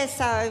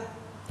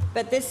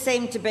but this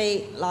seemed to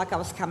be like I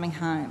was coming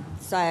home.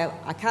 So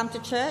I come to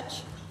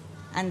church,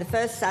 and the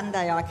first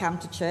Sunday I come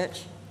to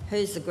church,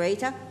 who's the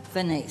greeter?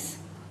 Niethe.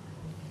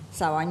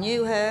 So I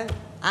knew her,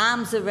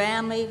 arms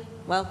around me,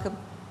 welcome,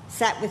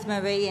 sat with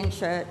Marie in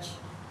church,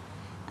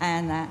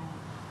 and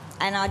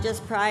I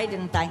just prayed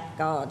and thanked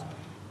God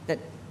that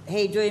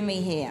he drew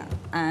me here.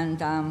 And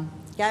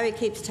Gary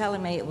keeps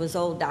telling me it was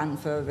all done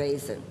for a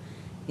reason.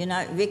 You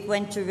know, Rick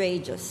went to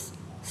Regis,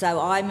 so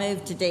I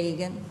moved to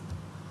Deagon,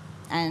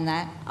 and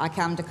I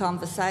come to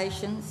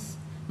Conversations.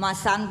 My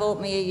son bought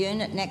me a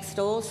unit next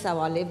door, so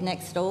I live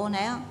next door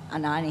now,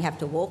 and I only have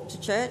to walk to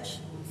church.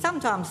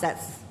 Sometimes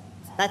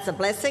that's a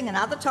blessing, and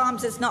other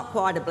times it's not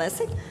quite a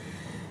blessing,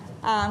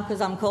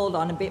 because I'm called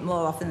on a bit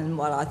more often than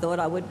what I thought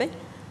I would be.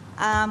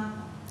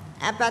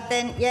 But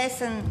then,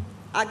 yes, and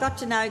I got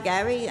to know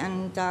Gary,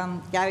 and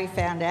Gary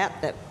found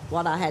out that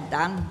what I had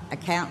done,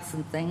 accounts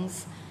and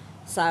things.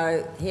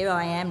 So here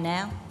I am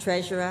now,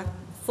 treasurer,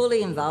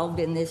 fully involved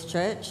in this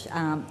church.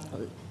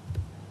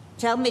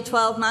 Tell me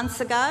 12 months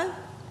ago,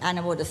 and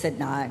I would have said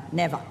no,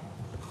 never.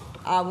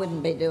 I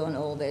wouldn't be doing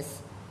all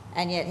this.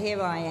 And yet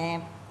here I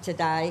am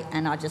today,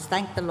 and I just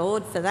thank the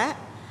Lord for that.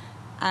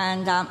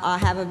 And I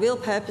have a real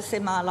purpose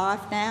in my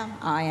life now.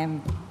 I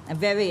am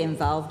very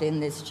involved in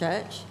this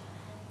church,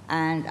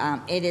 and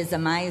it is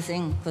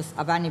amazing because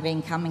I've only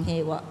been coming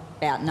here,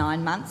 about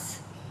 9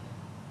 months.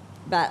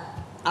 But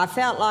I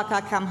felt like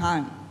I come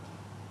home.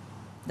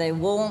 The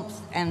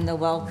warmth and the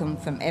welcome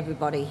from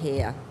everybody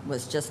here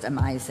was just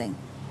amazing.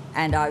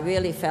 And I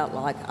really felt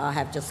like I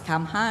have just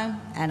come home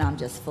and I'm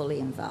just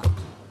fully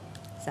involved.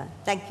 So,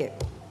 thank you.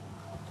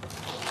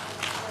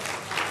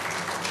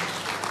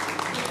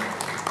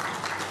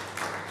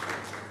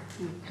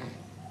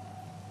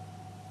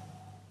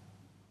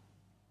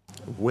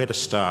 Where to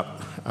start?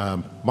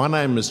 My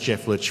name is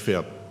Jeff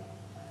Litchfield.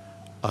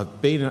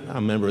 I've been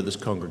a member of this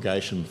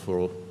congregation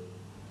for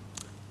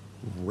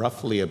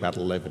roughly about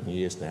 11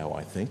 years now,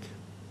 I think.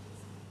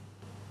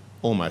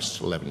 Almost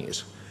 11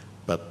 years.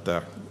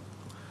 But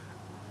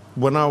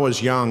when I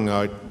was young,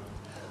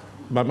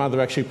 my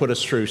mother actually put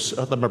us through,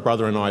 my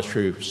brother and I,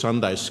 through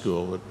Sunday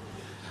school.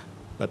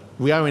 But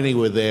we only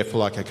were there for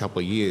like a couple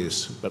of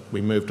years, but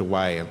we moved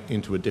away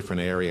into a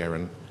different area,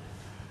 and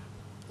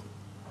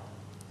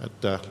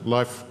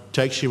life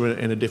takes you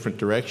in a different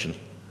direction.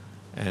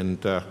 And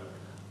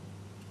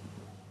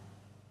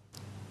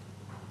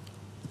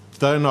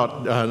though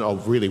not a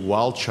really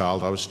wild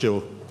child, I was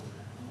still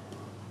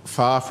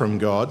far from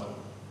God.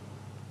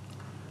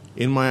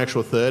 In my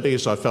actual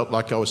 30s, I felt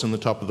like I was in the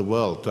top of the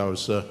world. I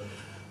was an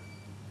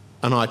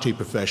IT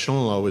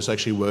professional. I was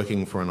actually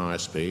working for an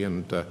ISP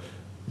and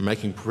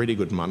making pretty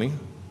good money.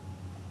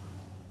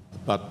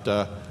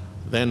 But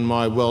then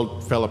my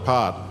world fell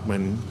apart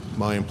when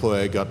my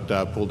employer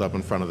got pulled up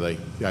in front of the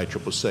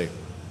ACCC.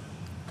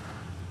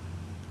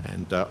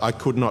 And I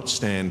could not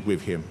stand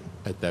with him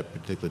at that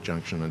particular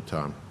junction in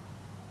time.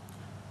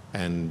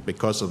 And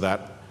because of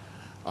that,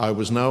 I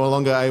was no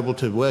longer able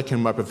to work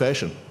in my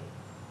profession.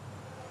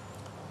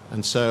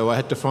 And so I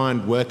had to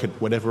find work at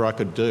whatever I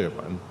could do.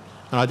 And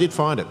I did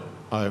find it.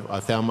 I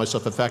found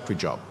myself a factory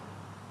job.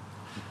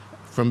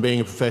 From being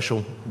a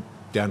professional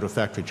down to a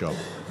factory job.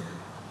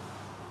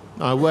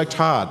 I worked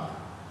hard.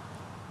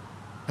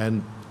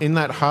 And in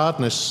that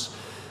hardness,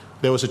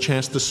 there was a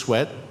chance to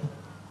sweat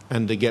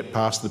and to get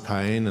past the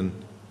pain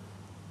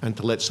and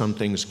to let some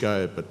things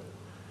go. But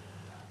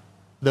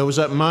there was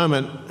that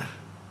moment,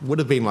 would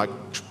have been like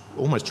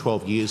almost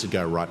 12 years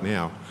ago right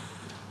now.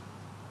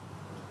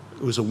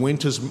 It was a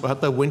winter's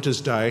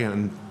day,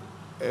 and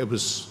I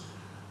was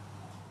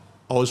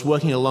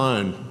working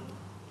alone.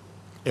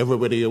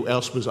 Everybody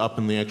else was up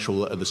in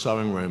the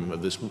sewing room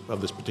of this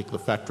particular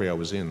factory I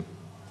was in.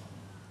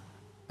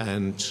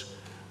 And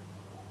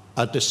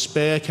a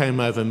despair came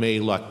over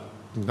me like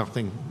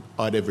nothing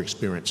I'd ever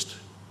experienced.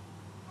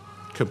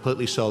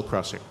 Completely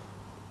soul-crushing.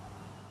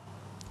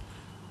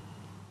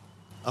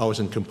 I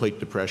was in complete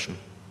depression.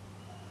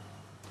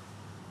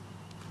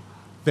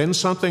 Then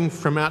something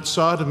from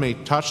outside of me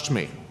touched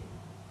me.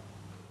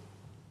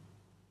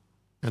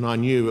 And I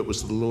knew it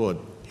was the Lord.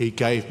 He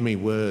gave me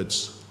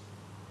words.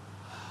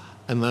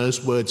 And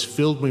those words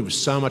filled me with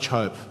so much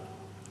hope.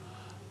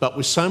 But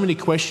with so many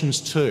questions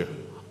too.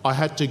 I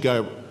had to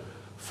go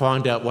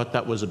find out what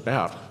that was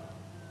about.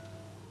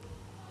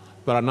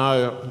 But I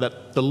know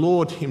that the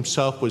Lord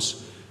himself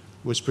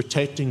was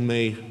protecting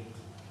me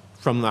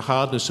from the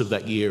hardness of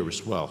that year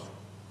as well.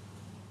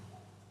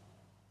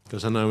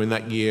 Because I know in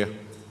that year,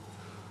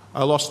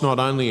 I lost not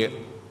only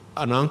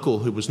an uncle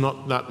who was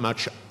not that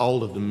much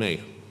older than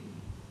me,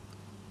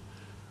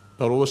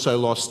 but also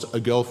lost a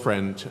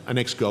girlfriend, an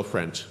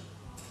ex-girlfriend,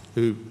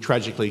 who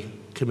tragically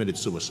committed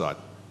suicide.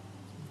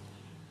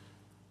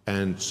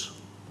 And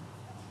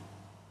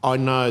I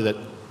know that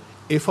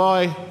if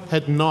I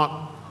had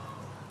not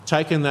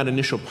taken that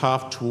initial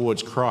path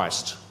towards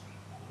Christ,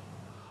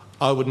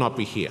 I would not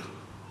be here.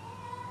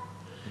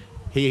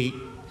 He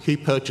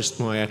purchased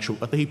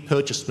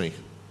me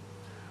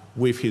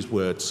with his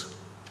words.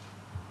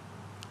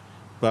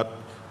 But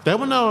they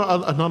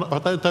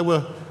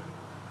were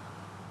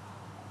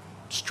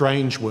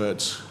strange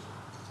words.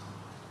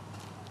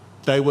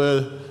 They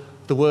were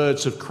the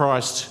words of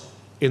Christ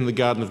in the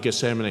Garden of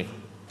Gethsemane.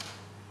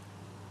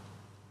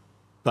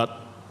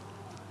 But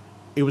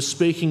it was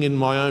speaking in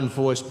my own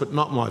voice, but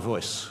not my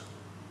voice.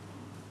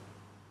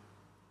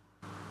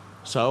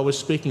 So I was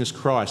speaking as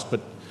Christ,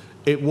 but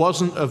it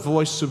wasn't a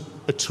voice of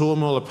a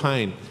turmoil or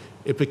pain.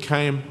 It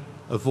became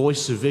a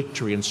voice of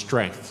victory and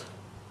strength.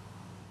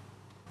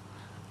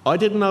 I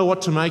didn't know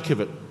what to make of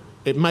it.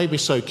 It made me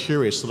so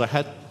curious that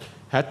I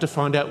had to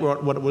find out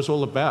what it was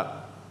all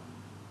about.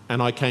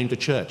 And I came to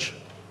church.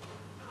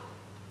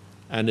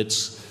 And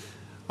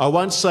I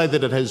won't say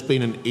that it has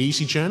been an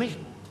easy journey.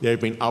 There have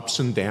been ups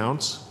and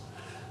downs.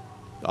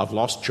 I've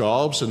lost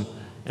jobs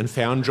and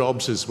found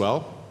jobs as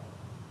well.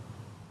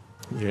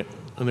 Yeah.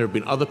 And there have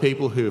been other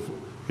people who've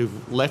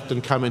left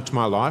and come into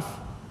my life.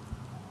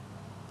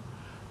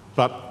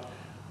 But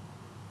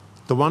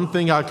the one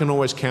thing I can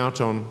always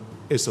count on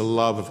is the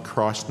love of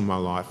Christ in my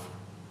life.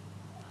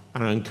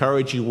 And I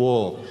encourage you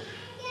all,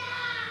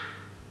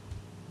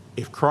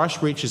 if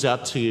Christ reaches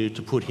out to you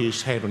to put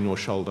his hand on your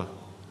shoulder,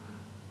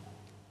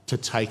 to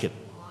take it,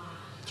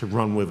 to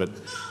run with it,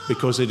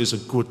 because it is a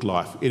good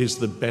life. It is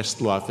the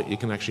best life that you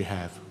can actually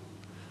have.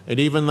 And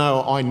even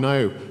though I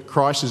know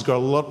Christ has got a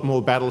lot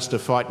more battles to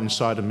fight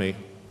inside of me,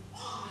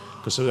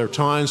 because there are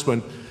times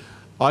when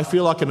I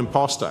feel like an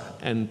imposter,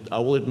 and I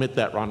will admit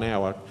that right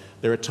now.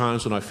 There are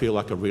times when I feel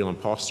like a real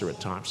imposter at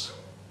times.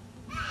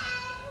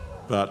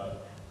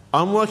 But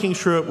I'm working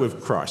through it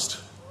with Christ.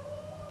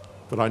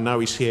 But I know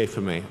he's here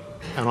for me.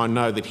 And I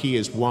know that he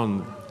has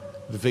won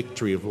the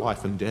victory of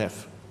life and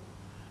death.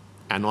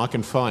 And I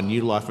can find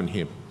new life in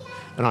him.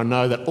 And I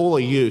know that all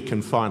of you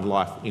can find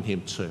life in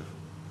him too.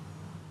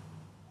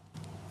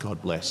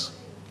 God bless.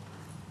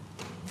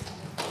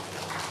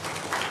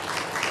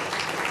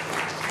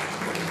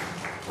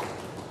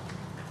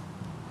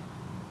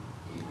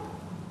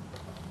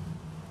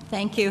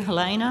 Thank you,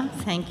 Helena.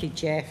 Thank you,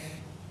 Jeff.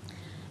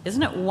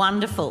 Isn't it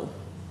wonderful?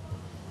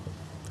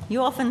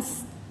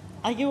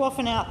 Are you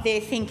often out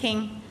there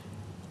thinking,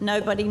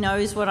 nobody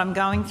knows what I'm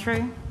going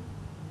through?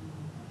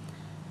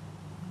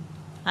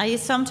 Are you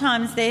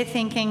sometimes there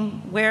thinking,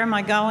 where am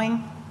I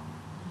going?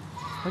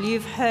 Well,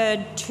 you've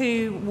heard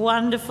two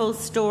wonderful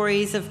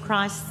stories of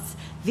Christ's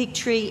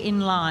victory in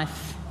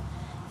life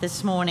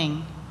this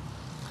morning.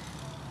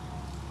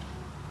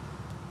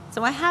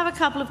 So I have a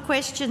couple of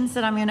questions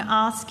that I'm going to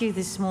ask you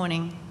this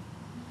morning.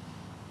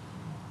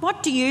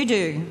 What do you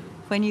do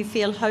when you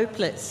feel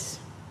hopeless?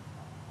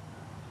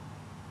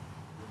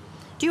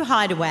 Do you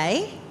hide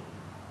away?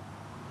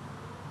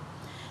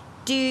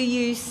 Do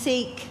you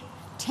seek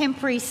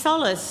temporary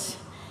solace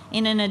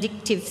in an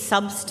addictive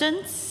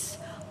substance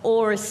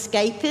or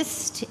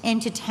escapist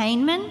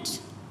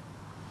entertainment?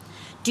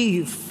 Do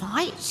you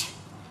fight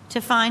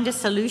to find a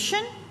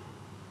solution?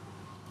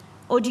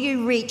 Or do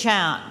you reach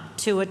out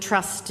to a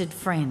trusted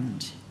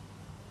friend?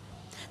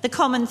 The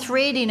common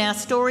thread in our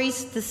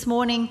stories this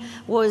morning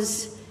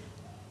was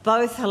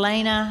both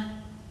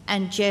Helena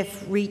and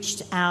Jeff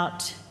reached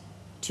out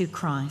to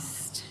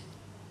Christ.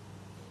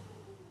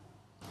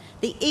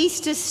 The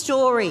Easter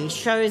story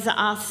shows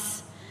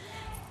us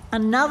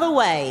another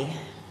way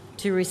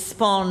to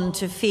respond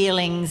to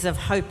feelings of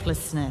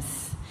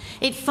hopelessness.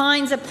 It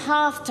finds a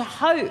path to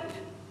hope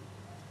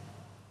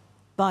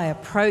by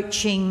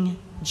approaching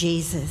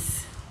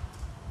Jesus.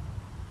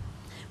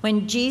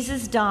 When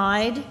Jesus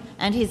died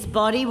and his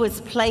body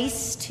was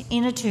placed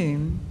in a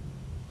tomb,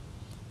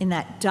 in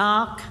that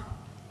dark,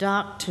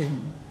 dark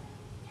tomb,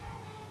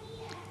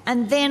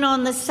 and then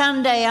on the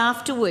Sunday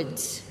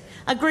afterwards,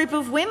 a group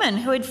of women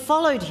who had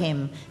followed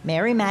him,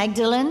 Mary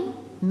Magdalene,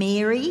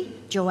 Mary,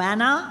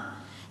 Joanna,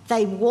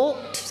 they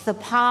walked the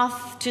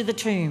path to the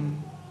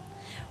tomb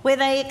where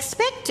they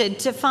expected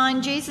to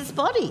find Jesus'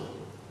 body.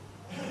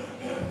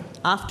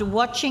 After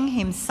watching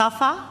him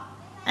suffer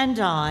and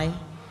die,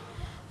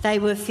 they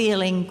were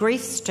feeling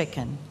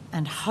grief-stricken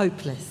and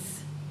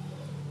hopeless.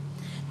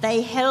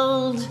 They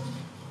held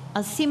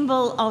a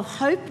symbol of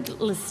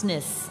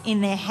hopelessness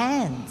in their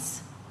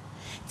hands.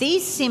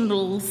 These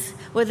symbols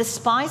were the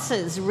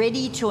spices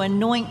ready to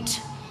anoint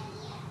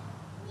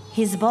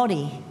his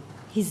body,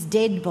 his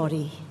dead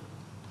body.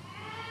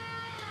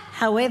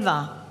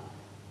 However,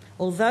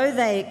 although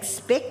they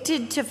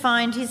expected to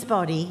find his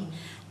body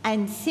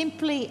and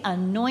simply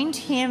anoint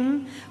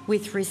him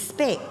with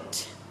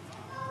respect,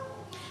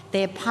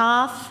 their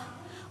path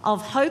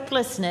of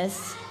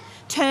hopelessness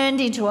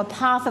turned into a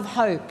path of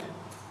hope.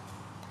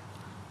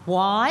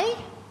 Why?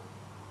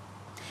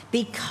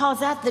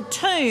 Because at the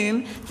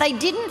tomb, they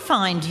didn't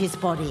find his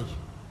body.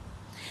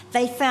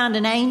 They found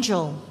an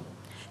angel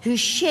who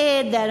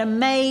shared that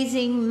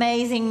amazing,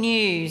 amazing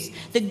news,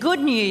 the good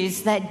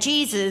news that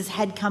Jesus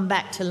had come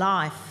back to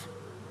life.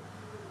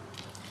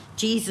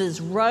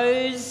 Jesus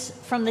rose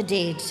from the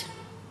dead,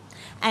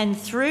 and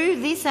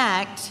through this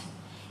act,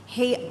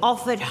 he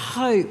offered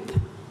hope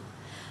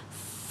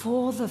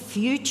for the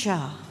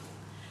future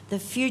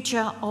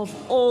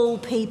of all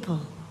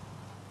people.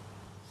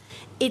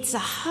 It's a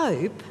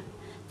hope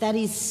that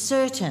is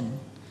certain,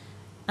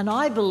 and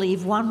I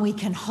believe one we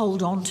can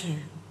hold on to.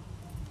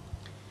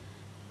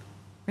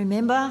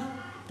 Remember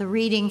the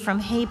reading from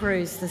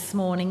Hebrews this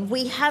morning?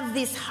 We have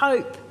this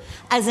hope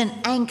as an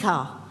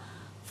anchor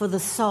for the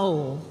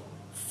soul,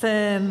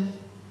 firm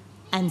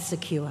and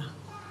secure.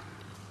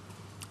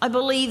 I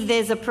believe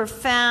there's a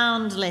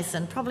profound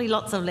lesson, probably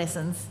lots of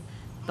lessons,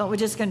 but we're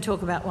just going to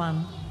talk about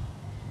one.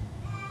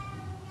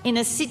 In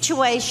a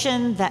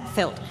situation that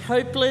felt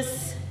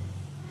hopeless,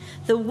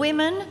 the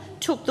women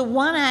took the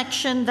one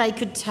action they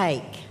could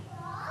take.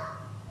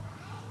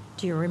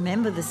 Do you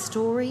remember the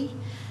story?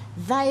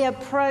 They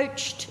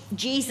approached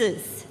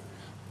Jesus.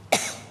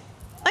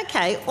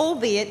 Okay,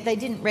 albeit they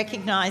didn't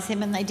recognise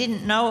him and they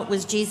didn't know it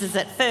was Jesus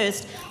at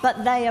first,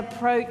 but they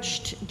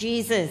approached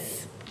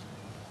Jesus.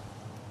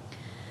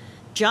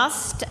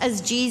 Just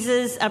as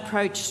Jesus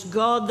approached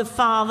God the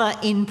Father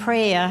in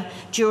prayer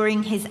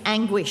during his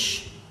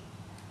anguish.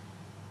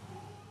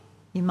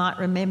 You might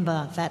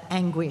remember that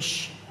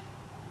anguish.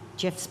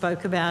 Jeff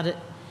spoke about it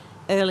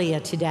earlier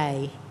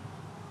today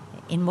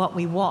in what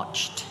we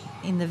watched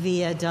in the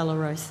Via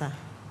Dolorosa,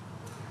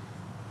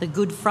 the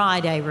Good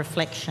Friday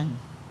reflection.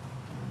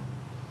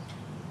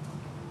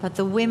 But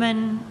the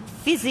women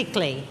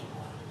physically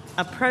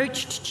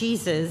approached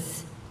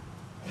Jesus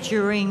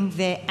during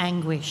their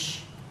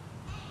anguish.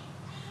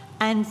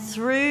 And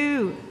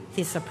through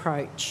this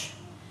approach,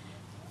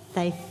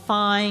 they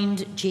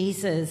find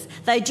Jesus.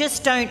 They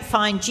just don't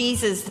find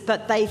Jesus,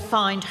 but they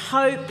find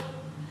hope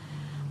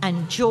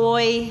and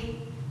joy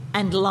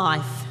and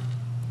life.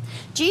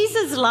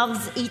 Jesus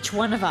loves each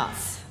one of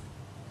us.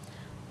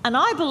 And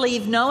I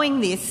believe knowing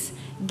this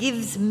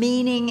gives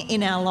meaning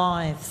in our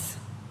lives.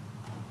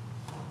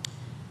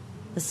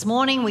 This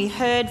morning we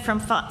heard from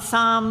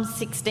Psalm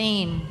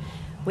 16,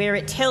 where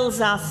it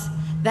tells us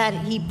that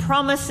he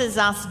promises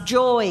us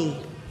joy,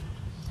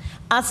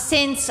 a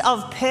sense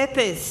of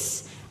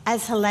purpose,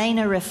 as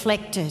Helena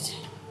reflected,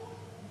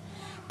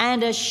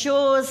 and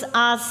assures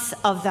us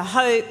of the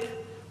hope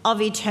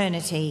of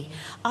eternity.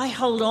 I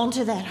hold on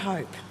to that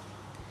hope.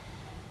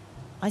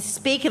 I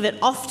speak of it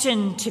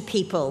often to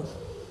people.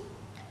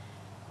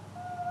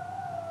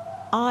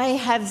 I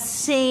have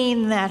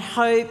seen that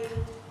hope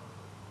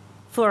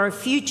for a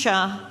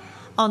future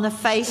on the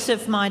face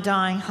of my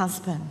dying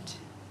husband.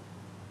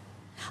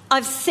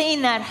 I've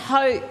seen that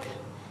hope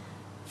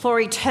for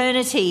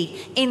eternity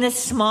in the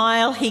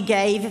smile he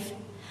gave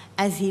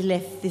as he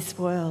left this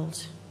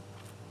world.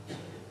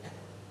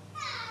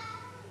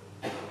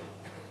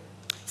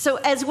 So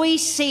as we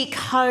seek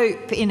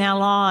hope in our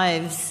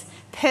lives,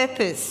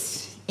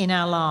 purpose in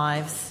our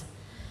lives,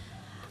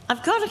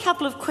 I've got a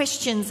couple of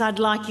questions I'd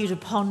like you to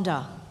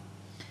ponder.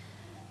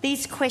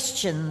 These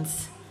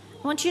questions,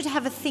 I want you to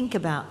have a think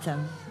about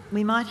them.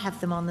 We might have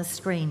them on the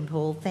screen,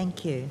 Paul.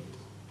 Thank you.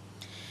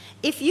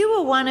 If you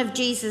were one of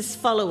Jesus'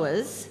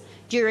 followers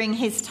during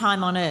his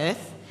time on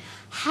earth,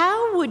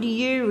 how would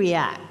you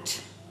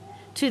react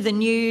to the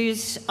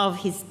news of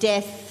his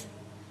death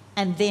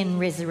and then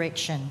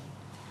resurrection?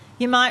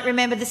 You might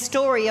remember the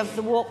story of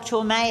the walk to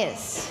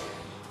Emmaus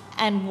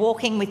and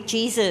walking with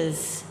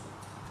Jesus.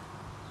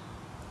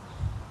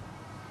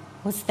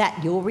 Was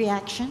that your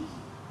reaction?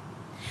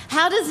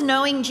 How does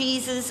knowing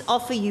Jesus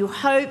offer you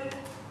hope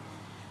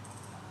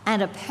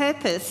and a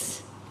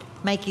purpose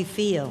make you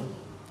feel?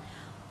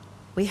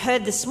 We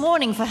heard this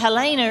morning for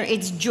Helena,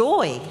 it's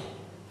joy.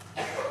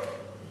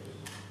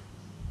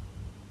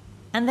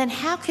 And then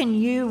how can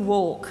you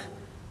walk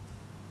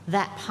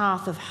that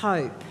path of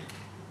hope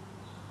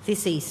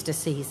this Easter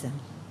season?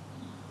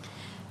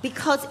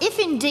 Because if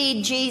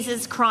indeed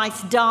Jesus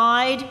Christ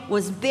died,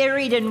 was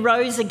buried and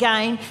rose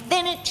again,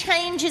 then it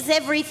changes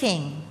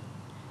everything.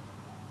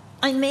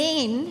 I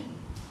mean,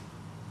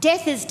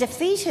 death is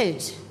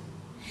defeated.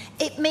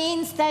 It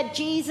means that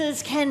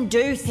Jesus can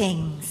do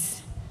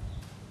things.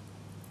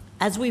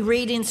 As we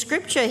read in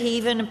Scripture, he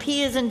even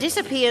appears and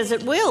disappears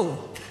at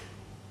will.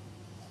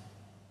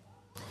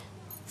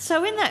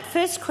 So in that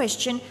first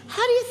question,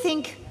 how do you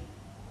think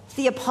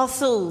the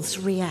apostles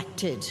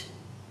reacted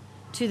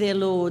to their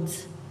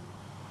Lord's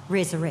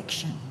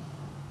resurrection?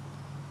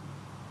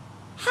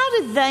 How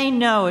did they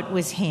know it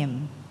was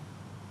him?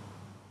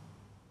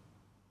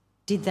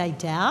 Did they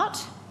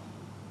doubt?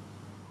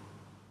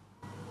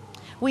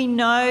 We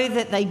know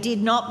that they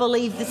did not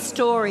believe the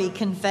story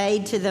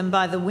conveyed to them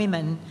by the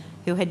women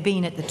who had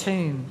been at the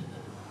tomb.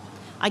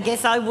 I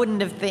guess I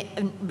wouldn't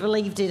have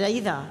believed it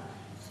either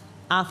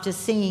after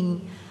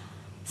seeing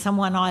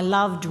someone I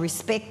loved,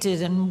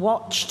 respected and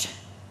watched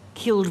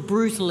killed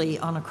brutally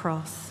on a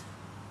cross.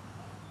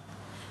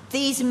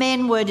 These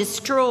men were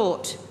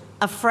distraught,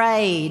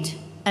 afraid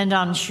and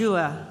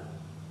unsure.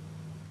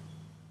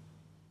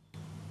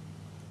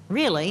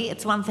 Really,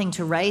 it's one thing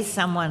to raise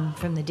someone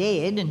from the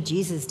dead, and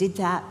Jesus did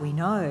that, we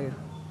know.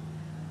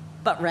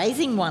 But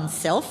raising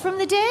oneself from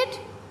the dead?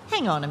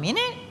 Hang on a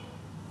minute.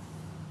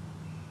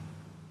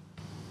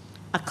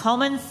 A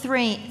common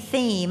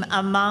theme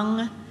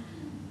among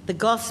the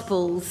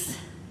Gospels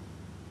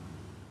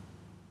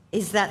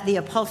is that the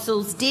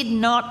apostles did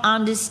not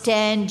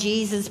understand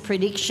Jesus'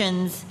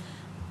 predictions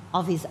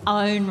of his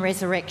own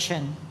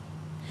resurrection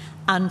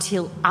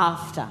until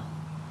after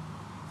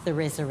the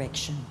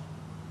resurrection.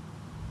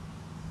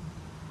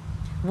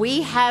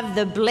 We have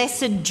the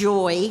blessed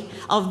joy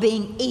of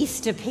being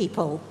Easter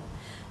people,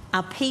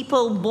 a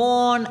people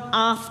born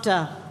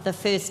after the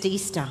first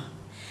Easter,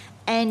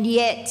 and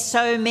yet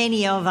so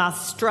many of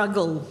us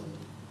struggle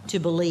to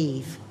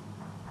believe.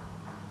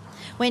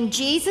 When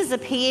Jesus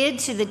appeared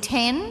to the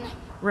 10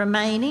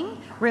 remaining,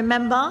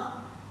 remember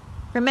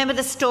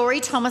the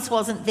story, Thomas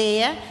wasn't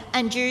there,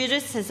 and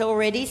Judas has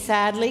already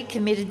sadly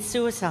committed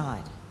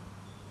suicide.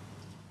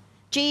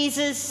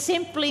 Jesus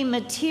simply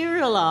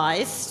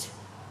materialised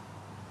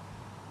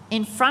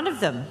in front of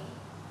them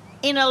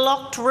in a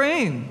locked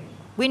room,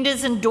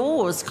 windows and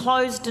doors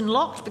closed and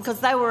locked because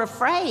they were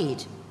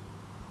afraid.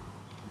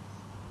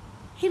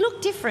 He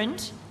looked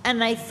different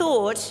and they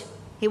thought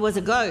he was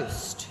a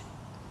ghost.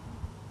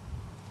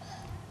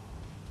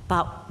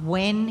 But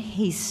when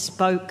he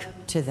spoke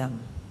to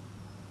them,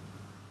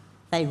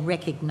 they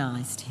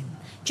recognised him.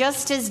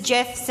 Just as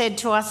Jeff said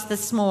to us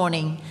this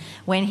morning,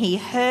 when he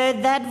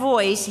heard that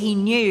voice, he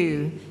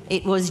knew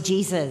it was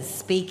Jesus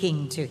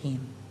speaking to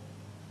him.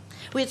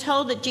 We're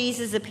told that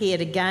Jesus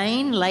appeared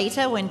again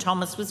later when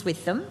Thomas was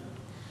with them.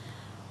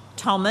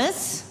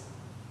 Thomas,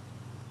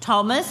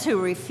 who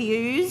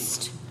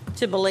refused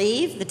to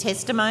believe the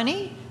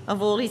testimony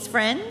of all his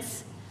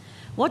friends,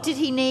 What did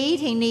he need?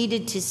 He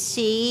needed to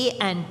see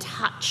and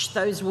touch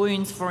those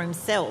wounds for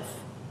himself.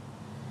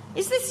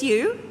 Is this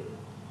you?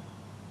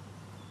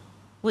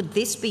 Would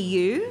this be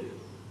you?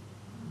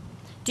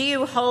 Do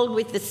you hold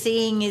with the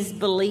seeing is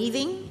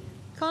believing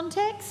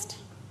context?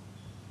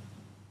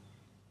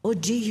 Or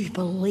do you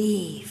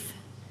believe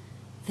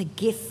the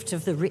gift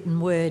of the written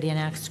word in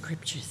our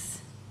scriptures?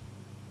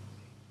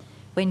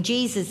 When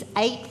Jesus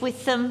ate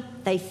with them,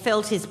 they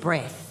felt his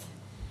breath.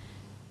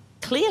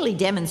 Clearly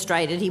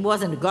demonstrated he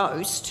wasn't a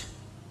ghost.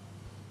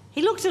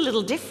 He looked a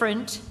little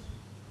different.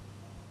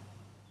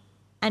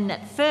 And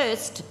at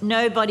first,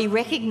 nobody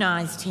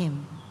recognised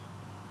him.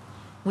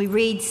 We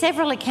read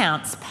several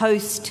accounts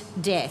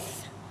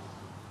post-death,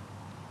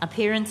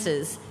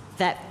 appearances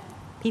that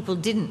people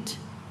didn't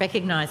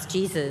recognise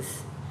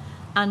Jesus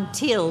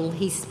until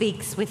he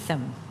speaks with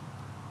them.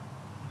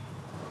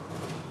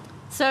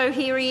 So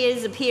here he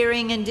is,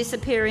 appearing and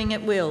disappearing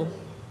at will.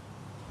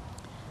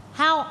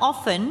 How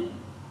often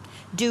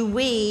do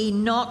we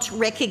not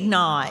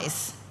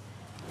recognise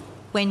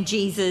when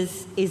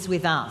Jesus is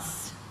with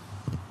us?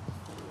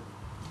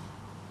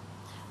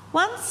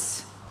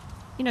 Once,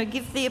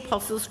 give the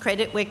apostles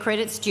credit where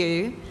credit's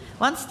due.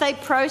 Once they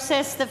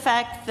processed the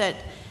fact that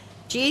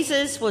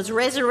Jesus was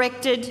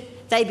resurrected,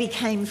 they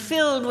became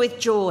filled with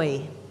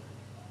joy.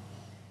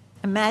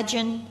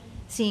 Imagine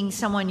seeing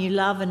someone you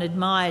love and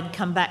admired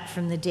come back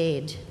from the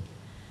dead.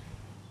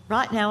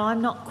 Right now,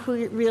 I'm not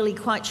really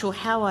quite sure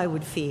how I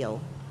would feel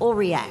or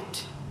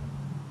react.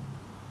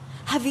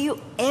 Have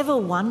you ever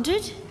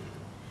wondered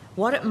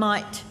what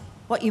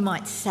you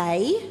might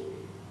say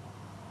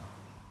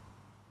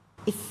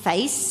if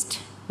faced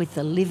with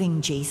the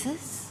living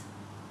Jesus?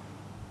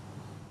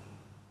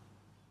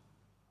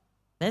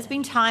 There's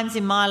been times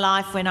in my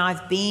life when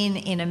I've been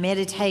in a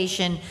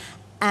meditation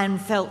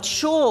and felt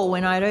sure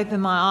when I'd open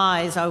my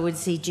eyes I would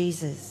see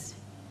Jesus.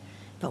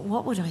 But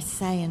what would I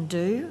say and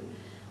do?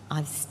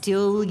 I've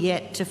still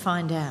yet to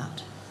find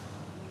out.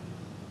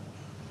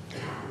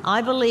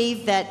 I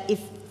believe that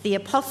if the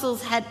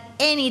apostles had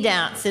any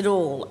doubts at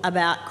all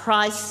about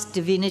Christ's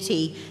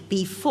divinity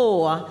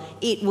before,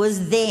 it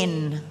was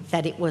then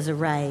that it was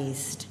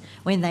erased,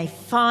 when they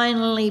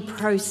finally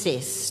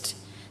processed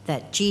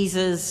that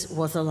Jesus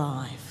was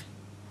alive.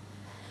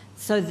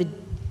 So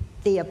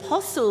the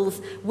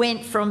apostles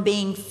went from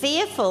being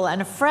fearful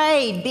and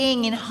afraid,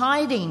 being in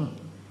hiding,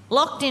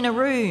 locked in a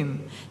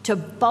room, to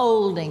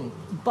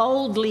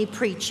boldly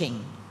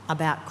preaching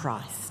about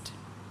Christ.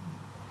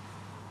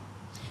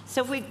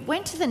 So if we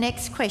went to the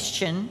next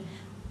question,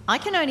 I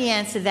can only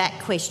answer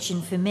that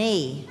question for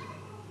me.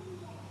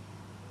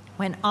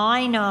 When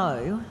I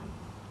know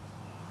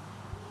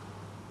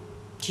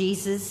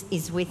Jesus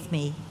is with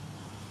me,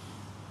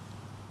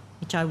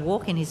 which I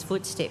walk in his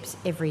footsteps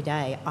every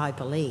day, I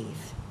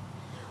believe,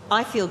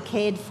 I feel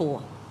cared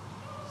for.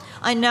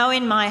 I know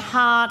in my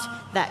heart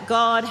that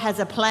God has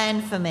a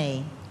plan for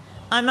me.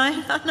 I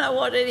may not know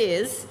what it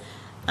is,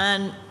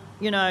 and,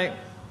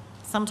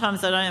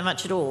 sometimes I don't know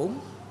much at all.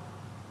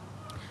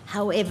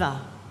 However,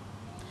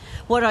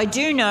 what I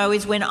do know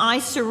is when I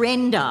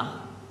surrender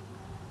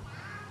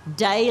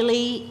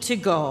daily to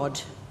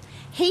God,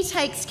 he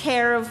takes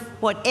care of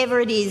whatever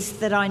it is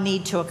that I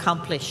need to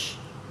accomplish.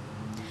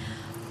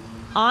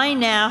 I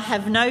now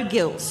have no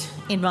guilt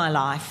in my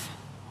life.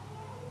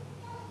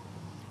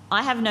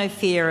 I have no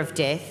fear of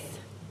death.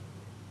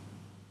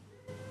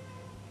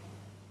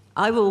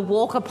 I will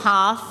walk a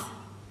path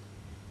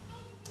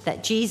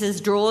that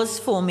Jesus draws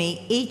for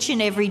me each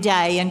and every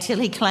day until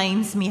he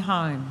claims me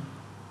home.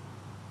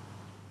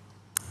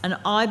 And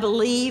I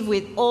believe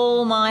with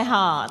all my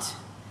heart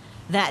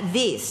that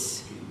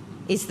this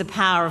is the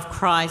power of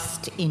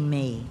Christ in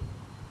me.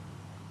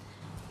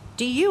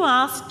 Do you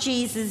ask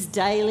Jesus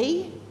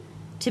daily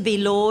to be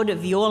Lord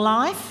of your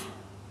life?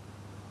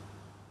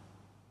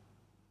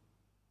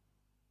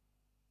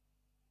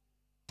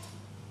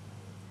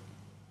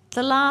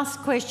 The last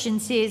question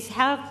says,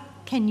 how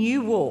can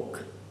you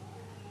walk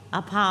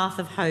a path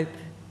of hope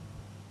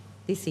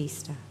this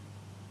Easter?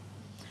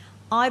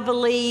 I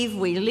believe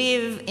we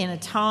live in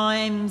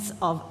times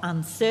of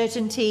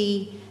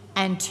uncertainty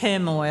and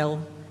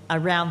turmoil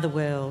around the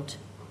world.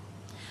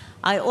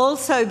 I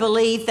also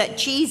believe that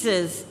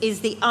Jesus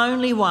is the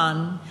only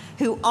one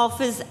who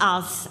offers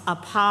us a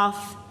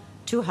path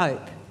to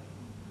hope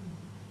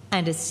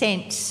and a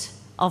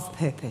sense of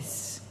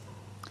purpose.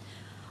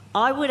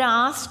 I would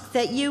ask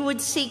that you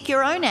would seek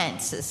your own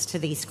answers to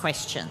these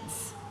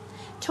questions.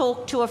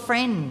 Talk to a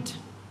friend.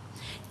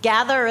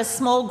 Gather a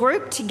small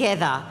group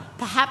together,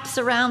 perhaps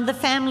around the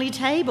family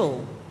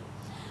table,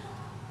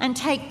 and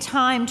take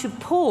time to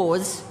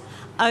pause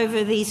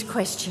over these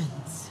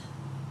questions.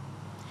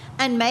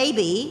 And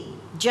maybe,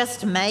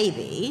 just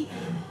maybe,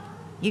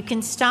 you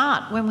can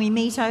start when we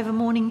meet over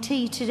morning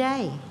tea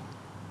today,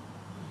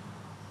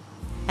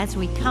 as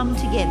we come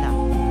together.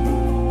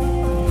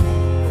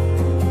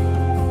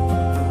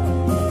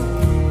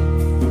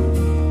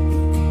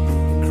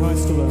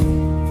 Christ alone.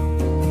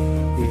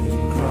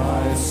 In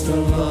Christ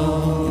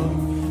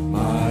alone,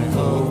 my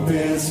hope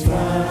is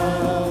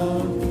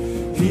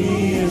found.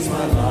 He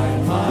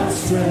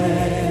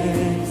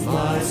strength,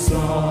 my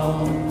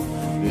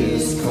song,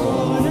 this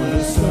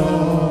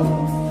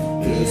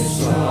cornerstone,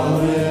 this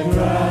solid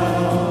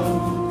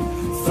ground,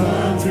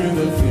 firm through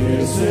the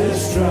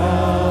fiercest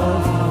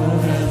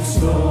drought and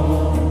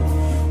storm.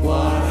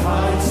 What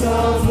heights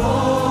of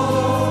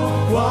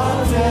love,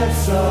 what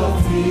depths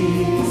of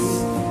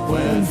peace,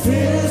 when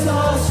fears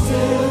are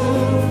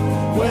still,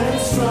 when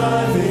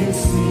striving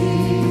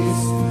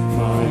cease,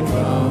 my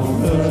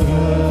comforter,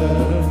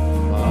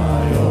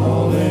 my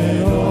all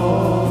in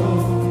all.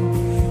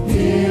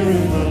 Here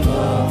in the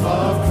love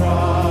of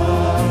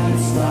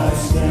Christ I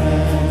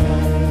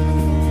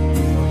stand.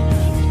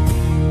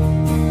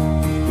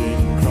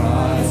 In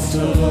Christ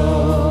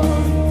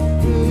alone,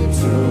 who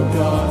took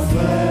on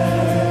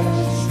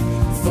flesh,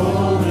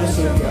 fullness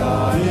of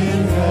God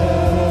in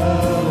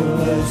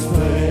helpless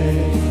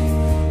pain,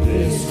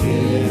 this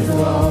gift of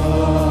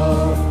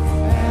love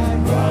and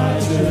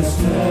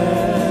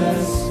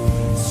righteousness,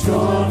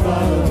 scorned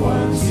by the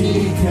ones he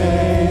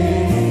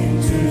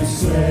came to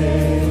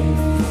save,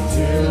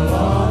 till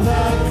on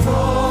that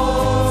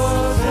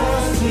cross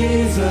as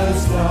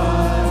Jesus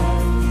died,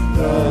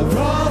 the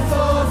wrath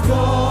of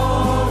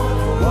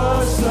God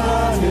was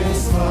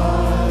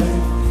satisfied,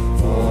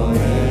 for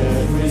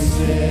every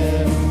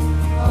sin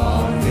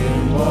on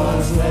him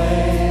was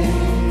laid.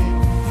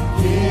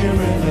 Here in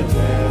the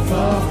death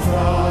of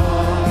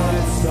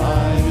Christ I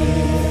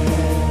live.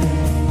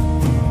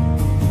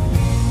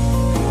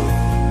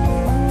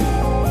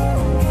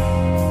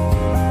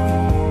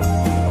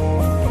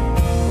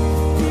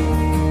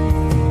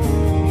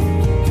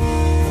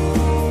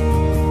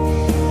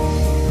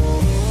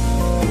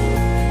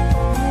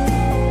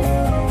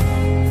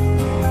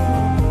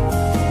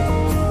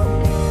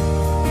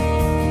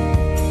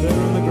 There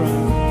in the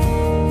ground.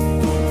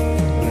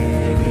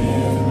 There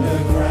in the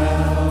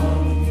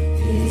ground,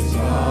 his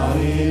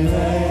body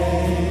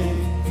lay,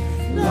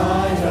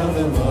 light of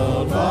the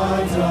world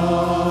by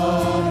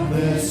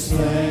darkness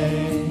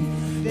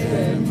slain,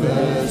 then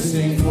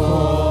bursting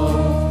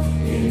forth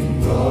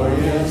in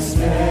glorious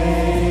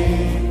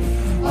day,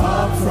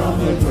 up from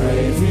the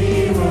grave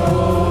he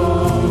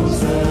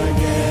rose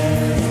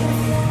again,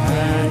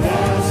 and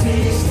as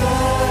he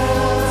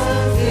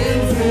stands in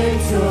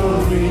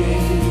victory,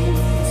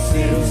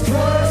 sin's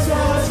curse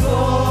has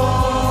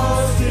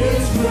lost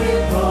its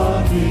grip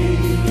on me,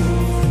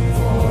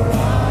 for I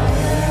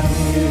am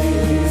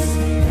his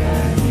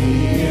and he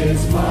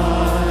is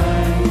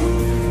mine,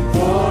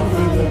 born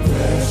with the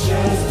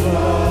precious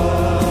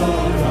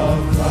blood of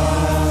Christ.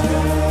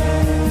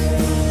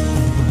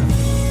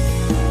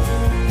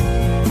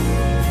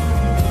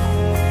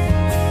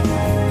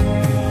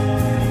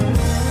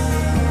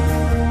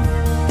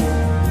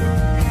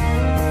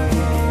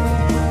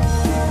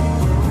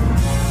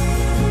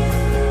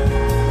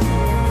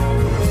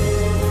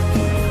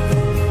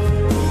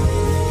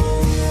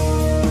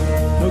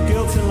 No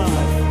guilt in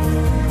life.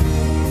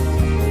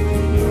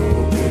 No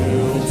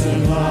guilt in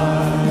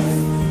life.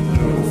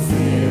 No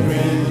fear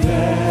in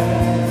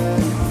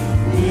death.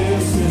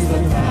 This is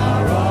the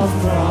power of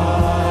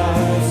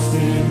Christ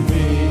in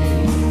me.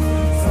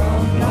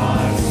 From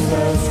life's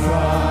first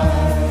cry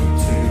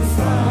to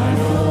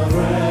final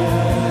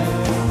breath,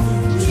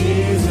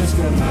 Jesus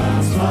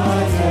commands my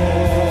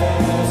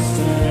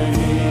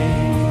destiny.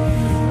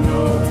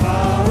 No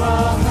power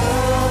of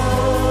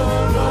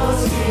hell, no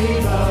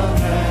scheme of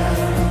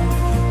man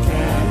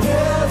can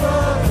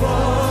ever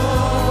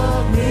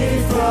pluck me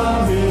from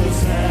his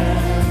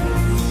hand.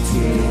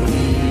 Till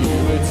he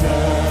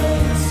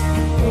returns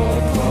or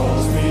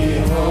calls me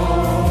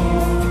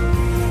home,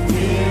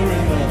 here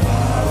in the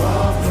power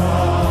of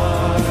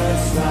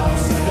Christ I'll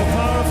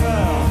stand.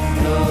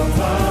 No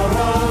power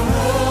of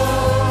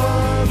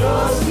hell, no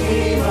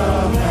scheme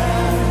of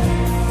man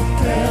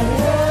can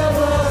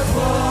ever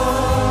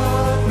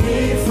pluck me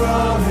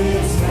from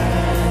his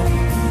hand,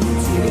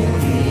 till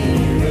he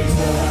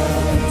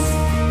returns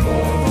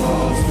or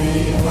calls me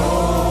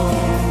home,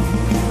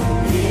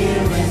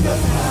 here in the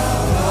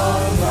power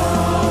of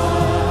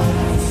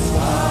Christ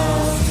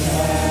I'll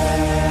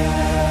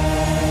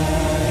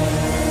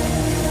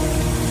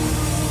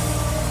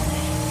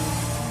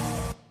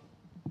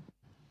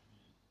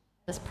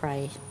Let's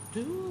pray.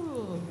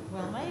 Ooh,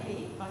 well,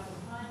 maybe if I can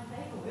find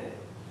paperwork.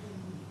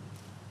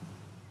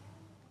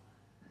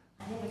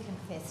 I never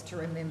confess to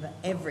remember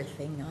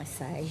everything I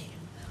say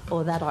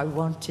or that I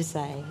want to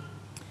say.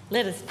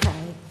 Let us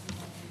pray.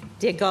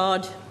 Dear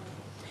God,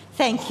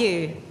 thank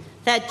you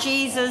that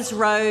Jesus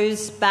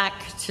rose back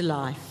to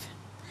life.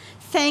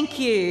 Thank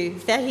you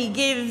that he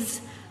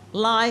gives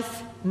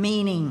life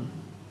meaning.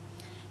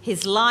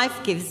 His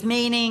life gives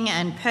meaning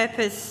and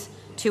purpose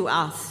to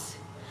us,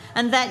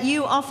 and that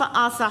you offer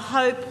us a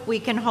hope we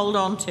can hold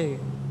on to.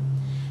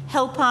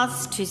 Help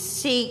us to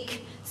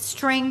seek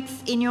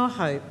strength in your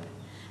hope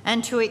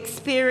and to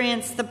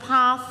experience the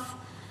path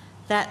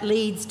that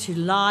leads to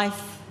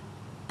life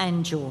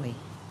and joy.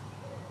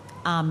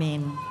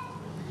 Amen.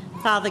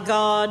 Father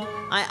God,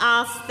 I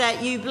ask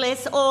that you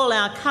bless all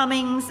our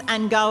comings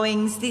and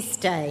goings this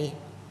day.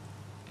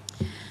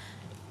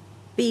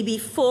 be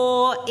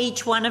before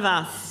each one of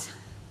us,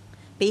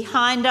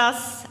 behind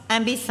us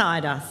and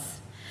beside us.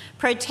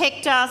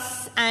 Protect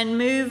us and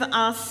move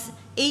us,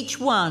 each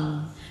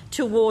one,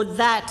 toward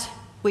that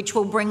which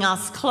will bring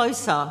us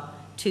closer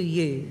to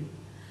you.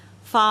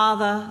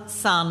 Father,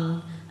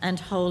 Son, and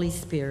Holy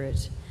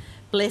Spirit,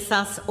 bless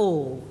us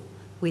all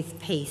with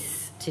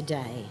peace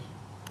today.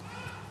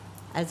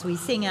 As we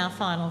sing our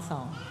final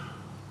song.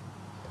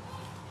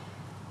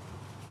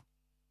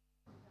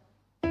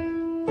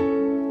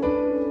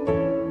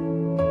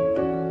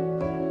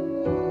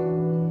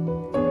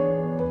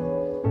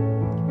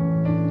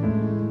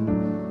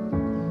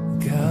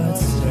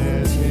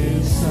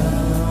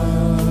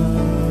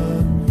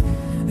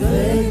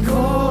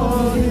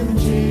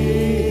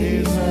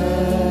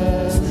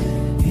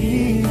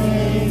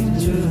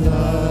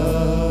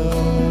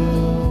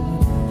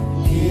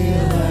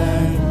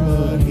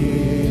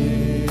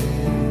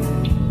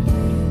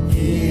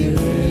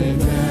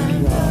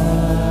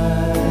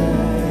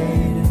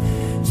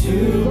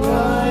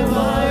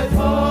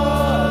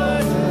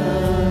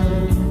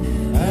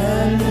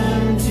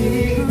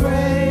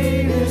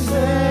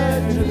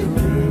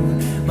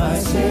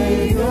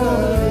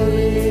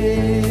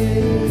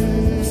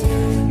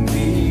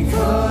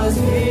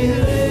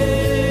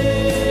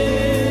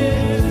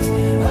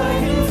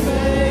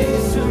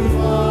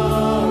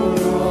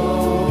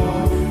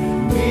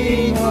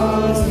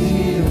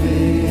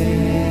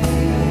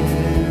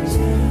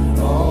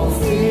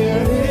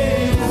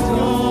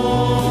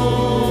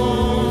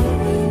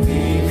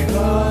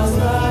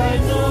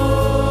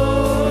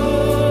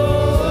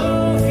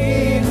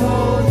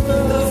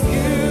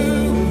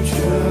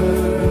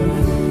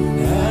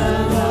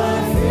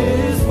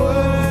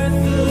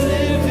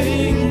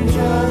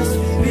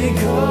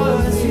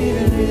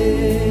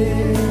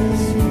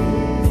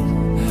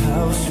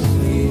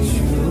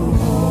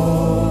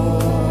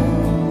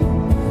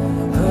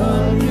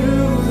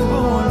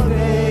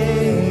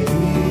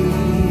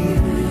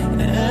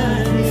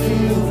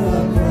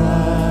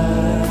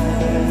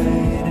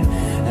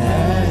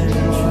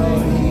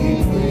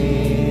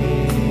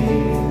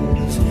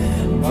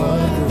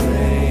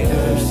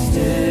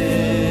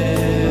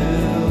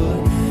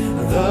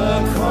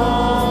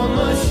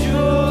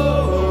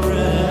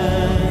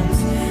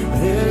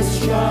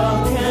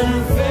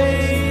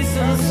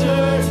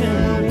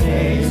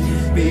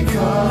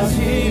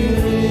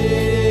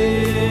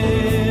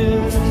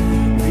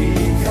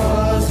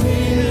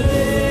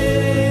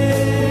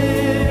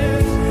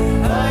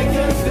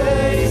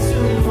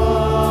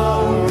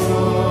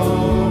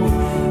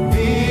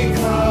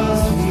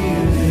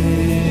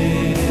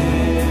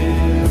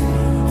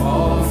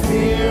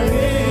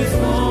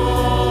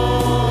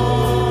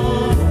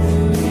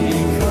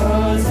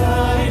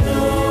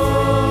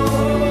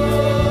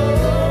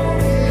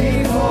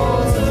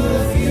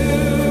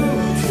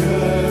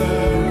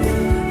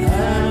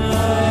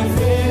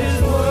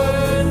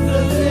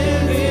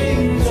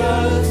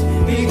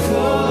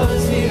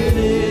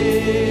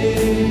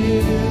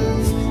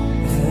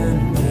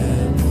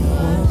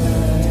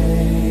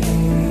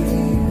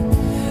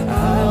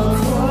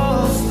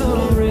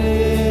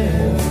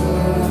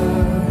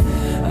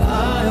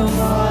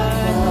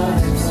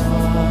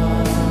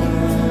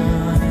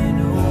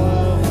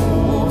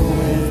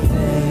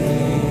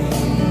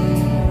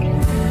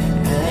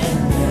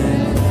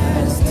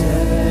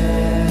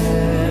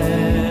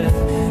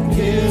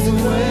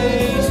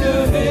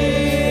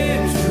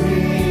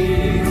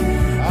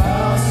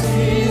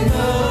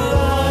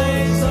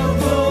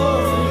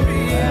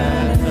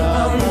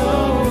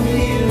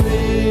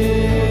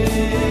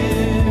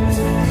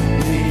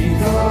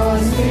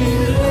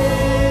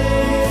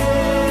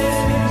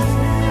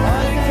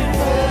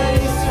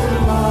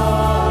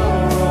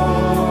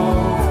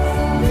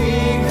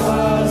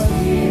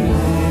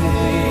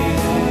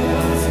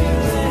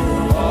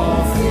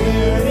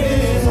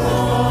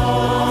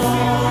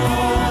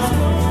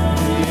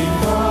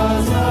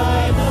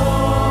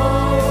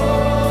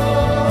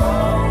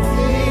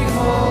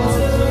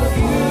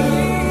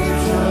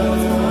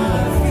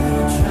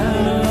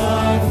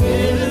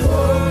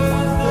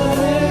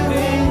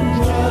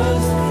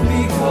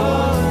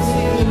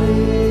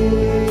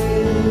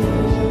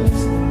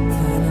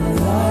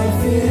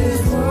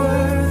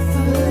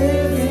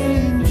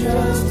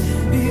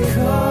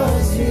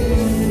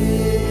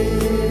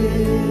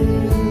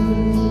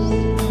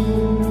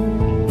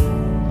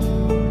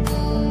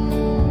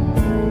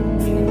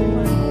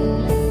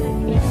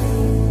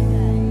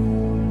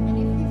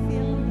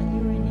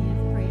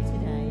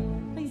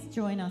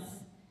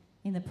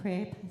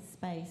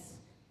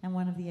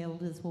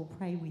 will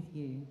pray with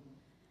you.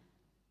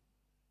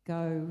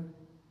 Go,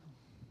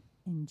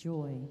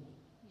 enjoy,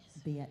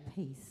 be at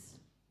peace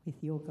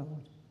with your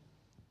God.